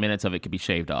 96 minutes of it could be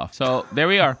shaved off. So there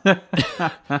we are.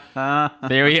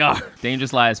 There we are.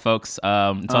 Dangerous Lies, folks. It's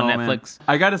on Netflix. Man.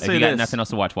 I gotta say, if you got nothing else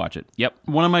to watch it. Yep.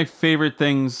 One of my favorite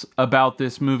things about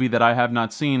this movie that I have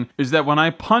not seen is that when I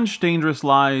punch Dangerous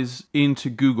Lies into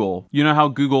Google, you know how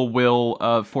Google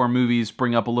will, for movies,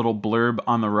 bring up a little blurb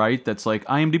on the right that's like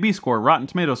IMDb score, Rotten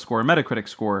Tomatoes score, Metacritic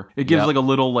score. It gives like a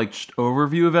little like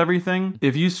overview of everything.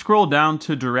 If you scroll down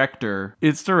to director,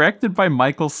 it's directed by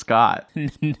Michael Scott.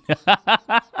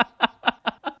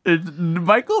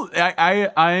 Michael, I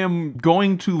am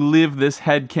going to live this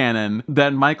headcanon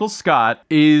that Michael Scott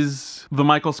is the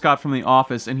Michael Scott from The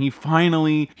Office, and he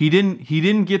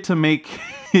didn't get to make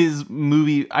his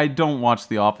movie. I don't watch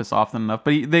The Office often enough,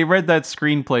 but they read that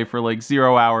screenplay for like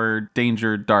 0 Hour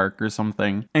Danger Dark or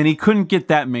something, and he couldn't get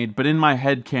that made. But in my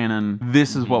headcanon,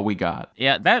 this is what we got.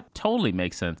 Yeah, that totally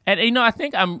makes sense. And you know, I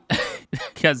think I'm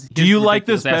because do you like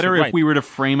this better if we were to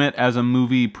frame it as a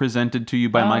movie presented to you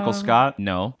by Michael Scott?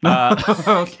 No.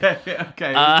 Okay.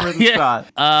 Scott.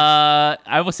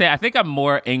 I will say I think I'm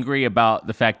more angry about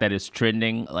the fact that it's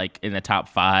trending like in the top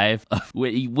 5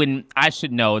 when I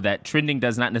should know that trending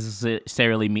does not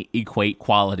necessarily equate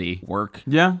quality work.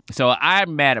 Yeah. So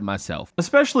I'm mad at myself.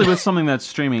 Especially with something that's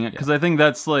streaming, because I think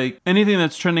that's like anything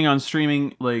that's trending on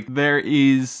streaming, like there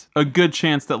is a good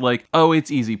chance that like, oh,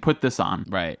 it's easy, put this on.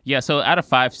 Right. Yeah, so out of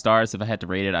 5 stars, if I had to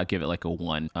rate it, I'd give it like a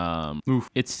 1.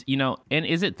 It's, you know, and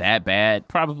is it that bad?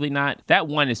 Probably not. That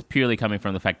 1 is purely coming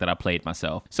from the fact that I played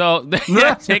myself. So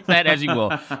take that as you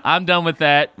will. I'm done with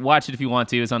that. Watch it if you want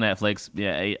to. It's on Netflix.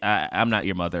 Yeah, I'm not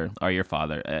your mother or your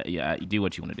father. Yeah, you do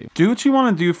what you want to do. Do what you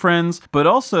want to do, friends. But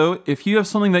also, if you have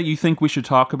something that you think we should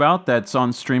talk about that's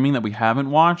on streaming that we haven't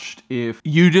watched, if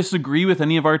you disagree with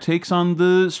any of our takes on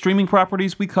the streaming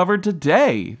properties we covered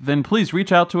today, then please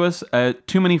reach out to us at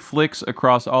Too Many Flicks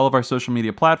across all of our social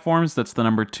media platforms. That's the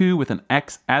number 2 with an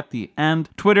X at the end.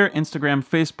 Twitter, Instagram,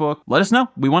 Facebook. Let us know.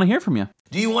 We want to hear from you.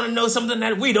 Do you want to know something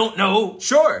that we don't know?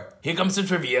 Sure. Here comes the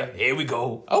trivia. Here we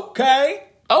go. Okay.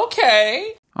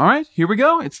 All right, here we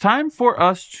go. It's time for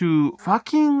us to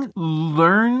fucking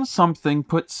learn something,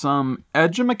 put some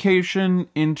edumacation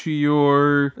into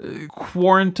your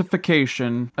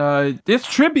quarantification. It's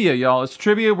trivia, y'all. It's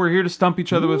trivia. We're here to stump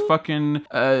each other with fucking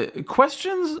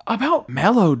questions about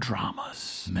melodramas.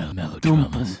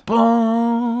 Melodramas.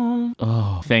 Boom.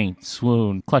 Oh, faint,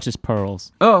 swoon, clutches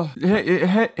pearls. Oh,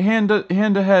 hand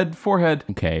to head, forehead.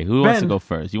 Okay, who wants to go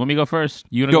first? You want me to go first?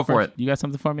 You want to go for it. You got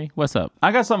something for me? What's up?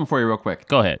 I got something for you real quick.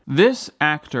 Go ahead. This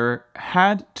actor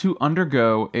had to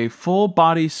undergo a full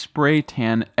body spray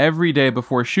tan every day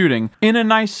before shooting in a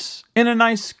nice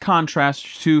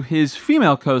contrast to his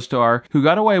female co-star who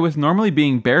got away with normally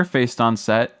being barefaced on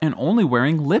set and only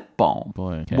wearing lip balm.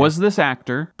 Boy, okay. Was this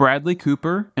actor Bradley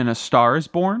Cooper in A Star Is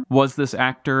Born? Was this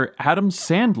actor Adam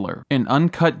Sandler in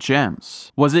Uncut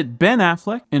Gems? Was it Ben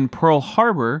Affleck in Pearl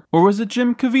Harbor? Or was it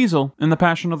Jim Caviezel in The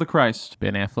Passion of the Christ?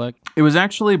 Ben Affleck? It was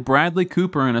actually Bradley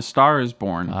Cooper in A Star Is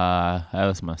Born. That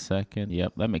was my second.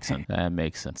 Yep, that makes sense.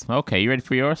 Okay, you ready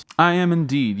for yours? I am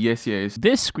indeed. Yes.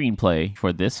 This screenplay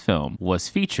for this film was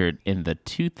featured in the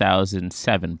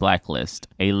 2007 Blacklist,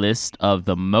 a list of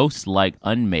the most liked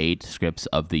unmade scripts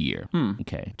of the year.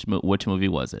 Okay, which movie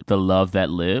was it? The Love That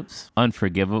Lives,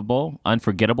 Unforgettable,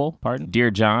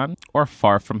 Dear John, or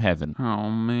Far From Heaven? Oh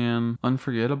man,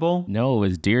 Unforgettable? No, it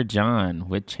was Dear John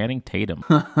with Channing Tatum.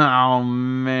 Oh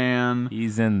man,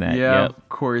 he's in that. Yeah, yep. Of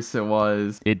course it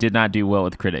was. It did not do well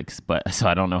with critics, but so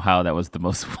I don't know how that was the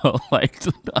most well-liked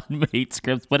unmade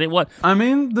scripts, but it was. I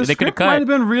mean, the script might have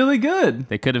been really good.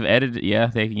 They could have edited.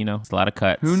 Yeah, it's a lot of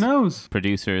cuts. Who knows?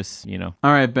 Producers,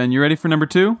 All right, Ben, you ready for number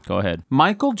 2? Go ahead.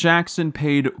 Michael Jackson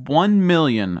paid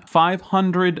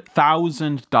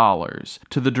 $1,500,000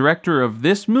 to the director of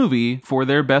this movie for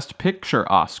their Best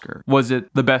Picture Oscar. Was it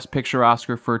the Best Picture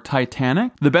Oscar for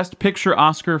Titanic? The Best Picture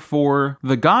Oscar for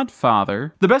The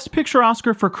Godfather? The Best Picture Oscar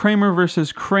Oscar for Kramer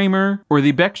versus Kramer, or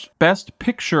the Best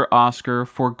Picture Oscar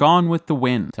for Gone with the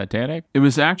Wind? Titanic? It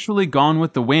was actually Gone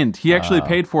with the Wind. He actually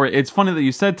paid for it. It's funny that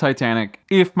you said Titanic.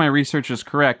 If my research is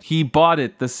correct, he bought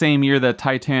it the same year that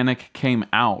Titanic came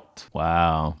out.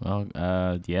 Wow.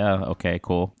 Oh, yeah. Okay,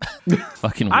 cool.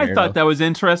 Fucking weirdo. I thought that was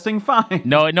interesting. Fine.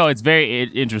 No, it's very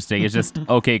interesting. It's just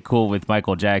okay, cool with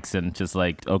Michael Jackson. Just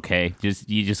like, okay,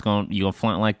 you gonna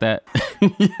flaunt like that?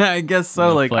 Yeah, I guess so.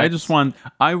 No Like, flex.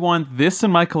 I want this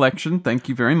in my collection. Thank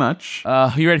you very much.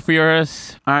 You ready for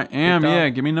yours? I am. dog. Yeah,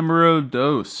 give me numero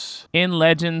dos. In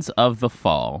Legends of the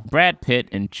Fall, Brad Pitt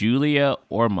and Julia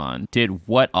Ormond did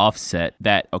what offset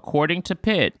that, according to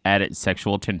Pitt, added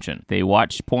sexual tension. They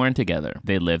watched porn together.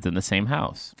 They lived in the same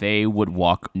house. They would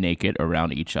walk naked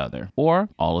around each other. Or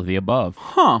all of the above.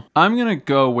 Huh. I'm going to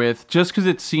go with, just because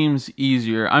it seems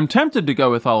easier, I'm tempted to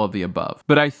go with all of the above.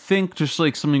 But I think just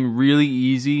like something really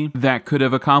easy that could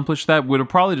have accomplished that would have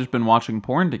probably just been watching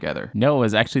porn together. No, it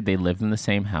was actually they lived in the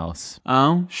same house.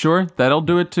 Oh, sure. That'll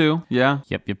do it too. Yeah.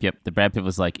 Yep. The Brad Pitt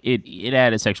was like, it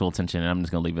added sexual tension, and I'm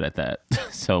just going to leave it at that.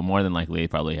 So more than likely, they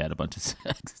probably had a bunch of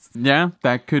sex. Yeah,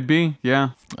 that could be. Yeah.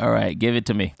 All right, give it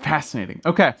to me. Fascinating.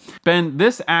 Okay. Ben,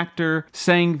 this actor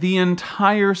sang the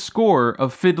entire score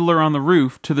of Fiddler on the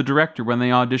Roof to the director when they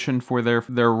auditioned for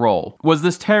their role. Was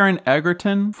this Taron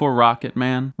Egerton for Rocket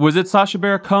Man? Was it Sacha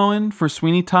Baron Cohen for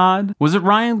Sweeney Todd? Was it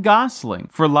Ryan Gosling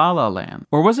for La La Land?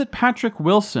 Or was it Patrick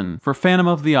Wilson for Phantom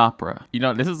of the Opera? You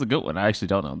know, this is a good one. I actually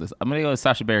don't know this. I'm going to go with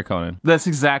Sacha Baron Cohen. That's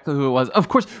exactly who it was. Of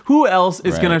course, who else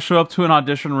is Right. going to show up to an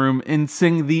audition room and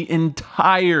sing the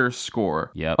entire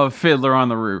score Yep. of Fiddler on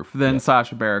the Roof than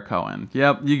Sacha Baron Cohen?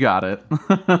 Yep, you got it.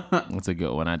 That's a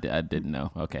good one. I didn't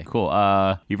know. Okay, cool.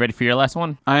 You ready for your last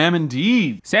one? I am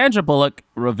indeed. Sandra Bullock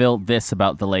revealed this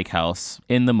about the lake house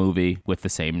in the movie with the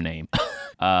same name.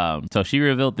 So she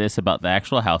revealed this about the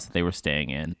actual house that they were staying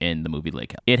in the movie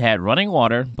Lake House. It had running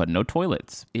water, but no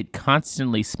toilets. It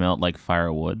constantly smelled like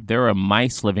firewood. There were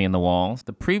mice living in the walls.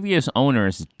 The previous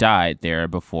owners died there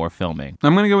before filming.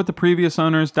 I'm going to go with the previous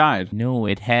owners died. No,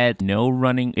 it had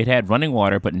running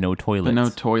water, but no toilets. But no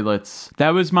toilets. That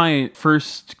was my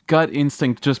first gut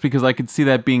instinct just because I could see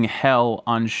that being hell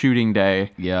on shooting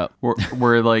day. Yep.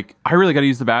 Where like, I really got to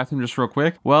use the bathroom just real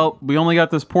quick. Well, we only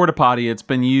got this porta potty. It's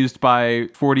been used by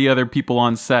 40 other people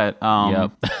on set.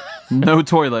 Yep. No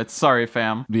toilets. Sorry,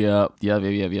 fam. Yep.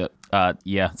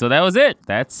 Yeah. So that was it.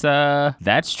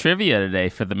 That's trivia today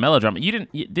for the melodrama. I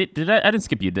didn't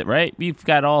skip you, right? We've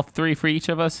got all three for each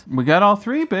of us. We got all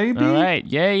three, baby. All right.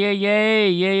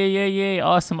 Yay.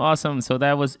 Awesome. So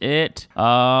that was it.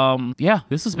 Yeah,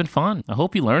 this has been fun. I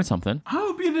hope you learned something. I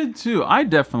hope you did too. I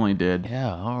definitely did.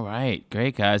 Yeah, all right.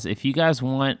 Great, guys. If you guys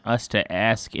want us to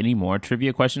ask any more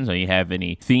trivia questions, or you have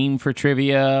any theme for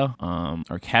trivia,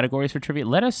 or categories for trivia,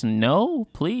 let us know,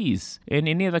 please, in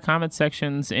any of the comment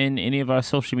sections in any of our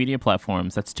social media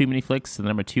platforms. That's Too Many Flicks, the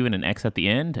number 2 and an X at the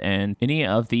end, and any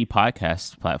of the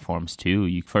podcast platforms too.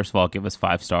 You first of all give us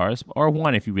 5 stars, or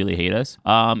 1 if you really hate us,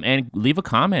 and leave a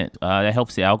comment. That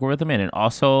helps the algorithm, and it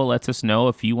also lets us know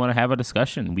if you want to have a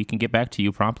discussion. We can get back to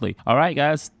you promptly. All right,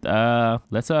 guys,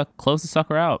 let's close the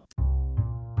sucker out.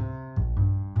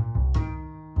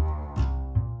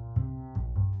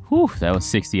 Whew, that was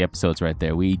 60 episodes right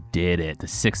there. We did it. The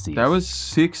 60. That was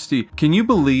 60. Can you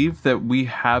believe that we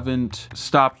haven't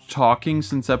stopped talking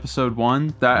since episode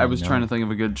 1? I was trying to think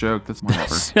of a good joke. That's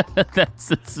whatever. That's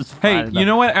just Hey, fine you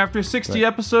know what? After 60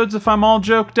 episodes, if I'm all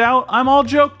joked out, I'm all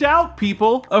joked out,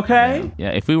 people. Okay? Yeah,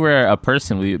 if we were a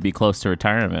person, we would be close to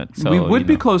retirement. So We would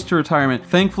be close to retirement.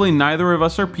 Thankfully, neither of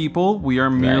us are people. We are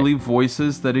merely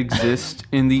voices that exist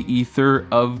in the ether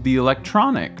of the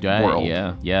electronic world.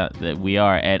 Yeah, that we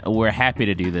are, and we're happy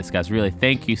to do this, guys. Really,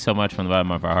 thank you so much from the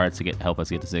bottom of our hearts to help us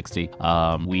get to 60.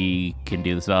 We can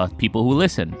do this without people who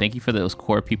listen. Thank you for those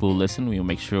core people who listen. We will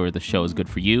make sure the show is good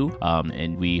for you,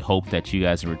 and we hope that you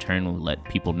guys in return will let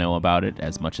people know about it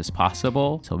as much as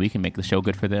possible, so we can make the show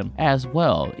good for them as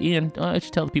well. Ian, why don't you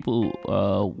tell the people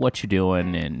what you're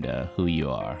doing and who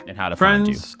you are and how to find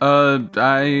you. Friends,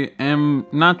 I am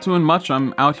not doing much.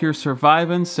 I'm out here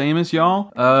surviving, same as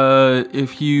y'all.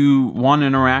 If you want to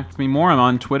interact with me more, I'm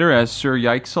on Twitter as Sir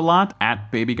Yikes-a-lot, at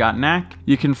BabyGotKnack.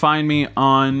 You can find me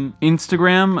on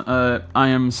Instagram. I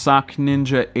am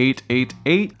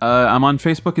SockNinja888. I'm on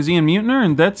Facebook as Ian Mutiner,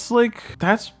 and that's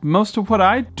most of what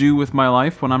I do with my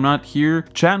life when I'm not here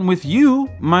chatting with you,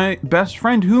 my best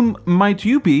friend. Whom might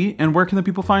you be, and where can the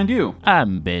people find you?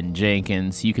 I'm Ben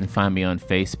Jenkins. You can find me on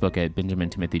Facebook at Benjamin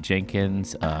Timothy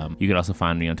Jenkins. You can also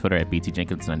find me on Twitter at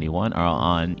BTJenkins91 or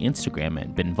on Instagram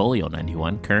at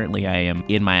Benvolio91. Currently, I am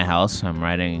in my house. I'm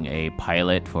riding writing a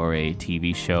pilot for a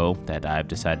TV show that I've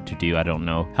decided to do. I don't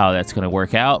know how that's going to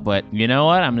work out, but you know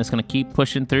what? I'm just going to keep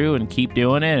pushing through and keep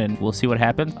doing it, and we'll see what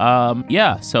happens.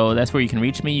 Yeah, so that's where you can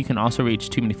reach me. You can also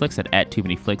reach Too Many Flicks at Too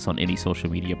Many Flicks on any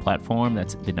social media platform.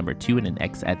 That's the number 2 and an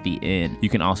X at the end. You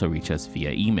can also reach us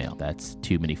via email. That's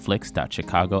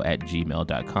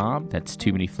toomanyflicks.chicago@gmail.com. That's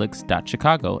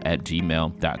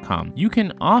toomanyflicks.chicago@gmail.com. You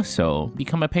can also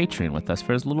become a patron with us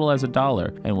for as little as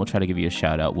 $1, and we'll try to give you a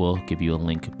shout out. We'll give you a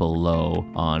link below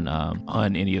on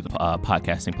any of the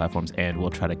podcasting platforms, and we'll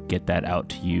try to get that out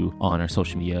to you on our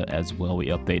social media as well. We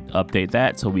update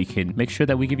that so we can make sure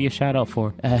that we give you a shout out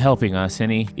for helping us.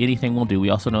 Anything we'll do. We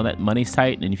also know that money's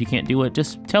tight, and if you can't do it,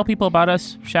 just tell people about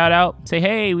us. Shout out, say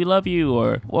hey, we love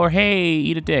you, or hey,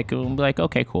 eat a dick, and we'll be like,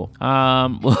 okay, cool.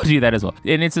 We'll do that as well.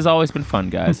 And it's always been fun,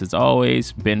 guys. It's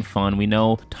always been fun. We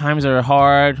know times are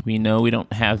hard. We know we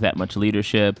don't have that much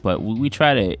leadership, but we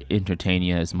try to entertain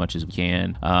you as much as we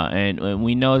can. And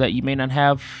we know that you may not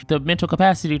have the mental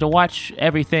capacity to watch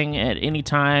everything at any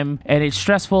time, and it's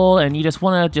stressful, and you just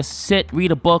want to just sit,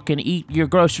 read a book, and eat your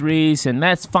groceries, and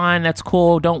that's fine. That's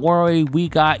cool. Don't worry. We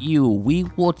got you. We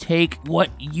will take what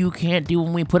you can't do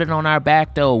when we put it on our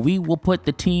back, though. We will put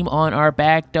the team on our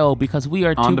back, though, because we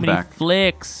are Too Many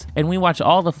Flicks, and we watch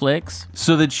all the flicks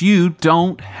so that you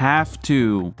don't have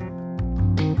to.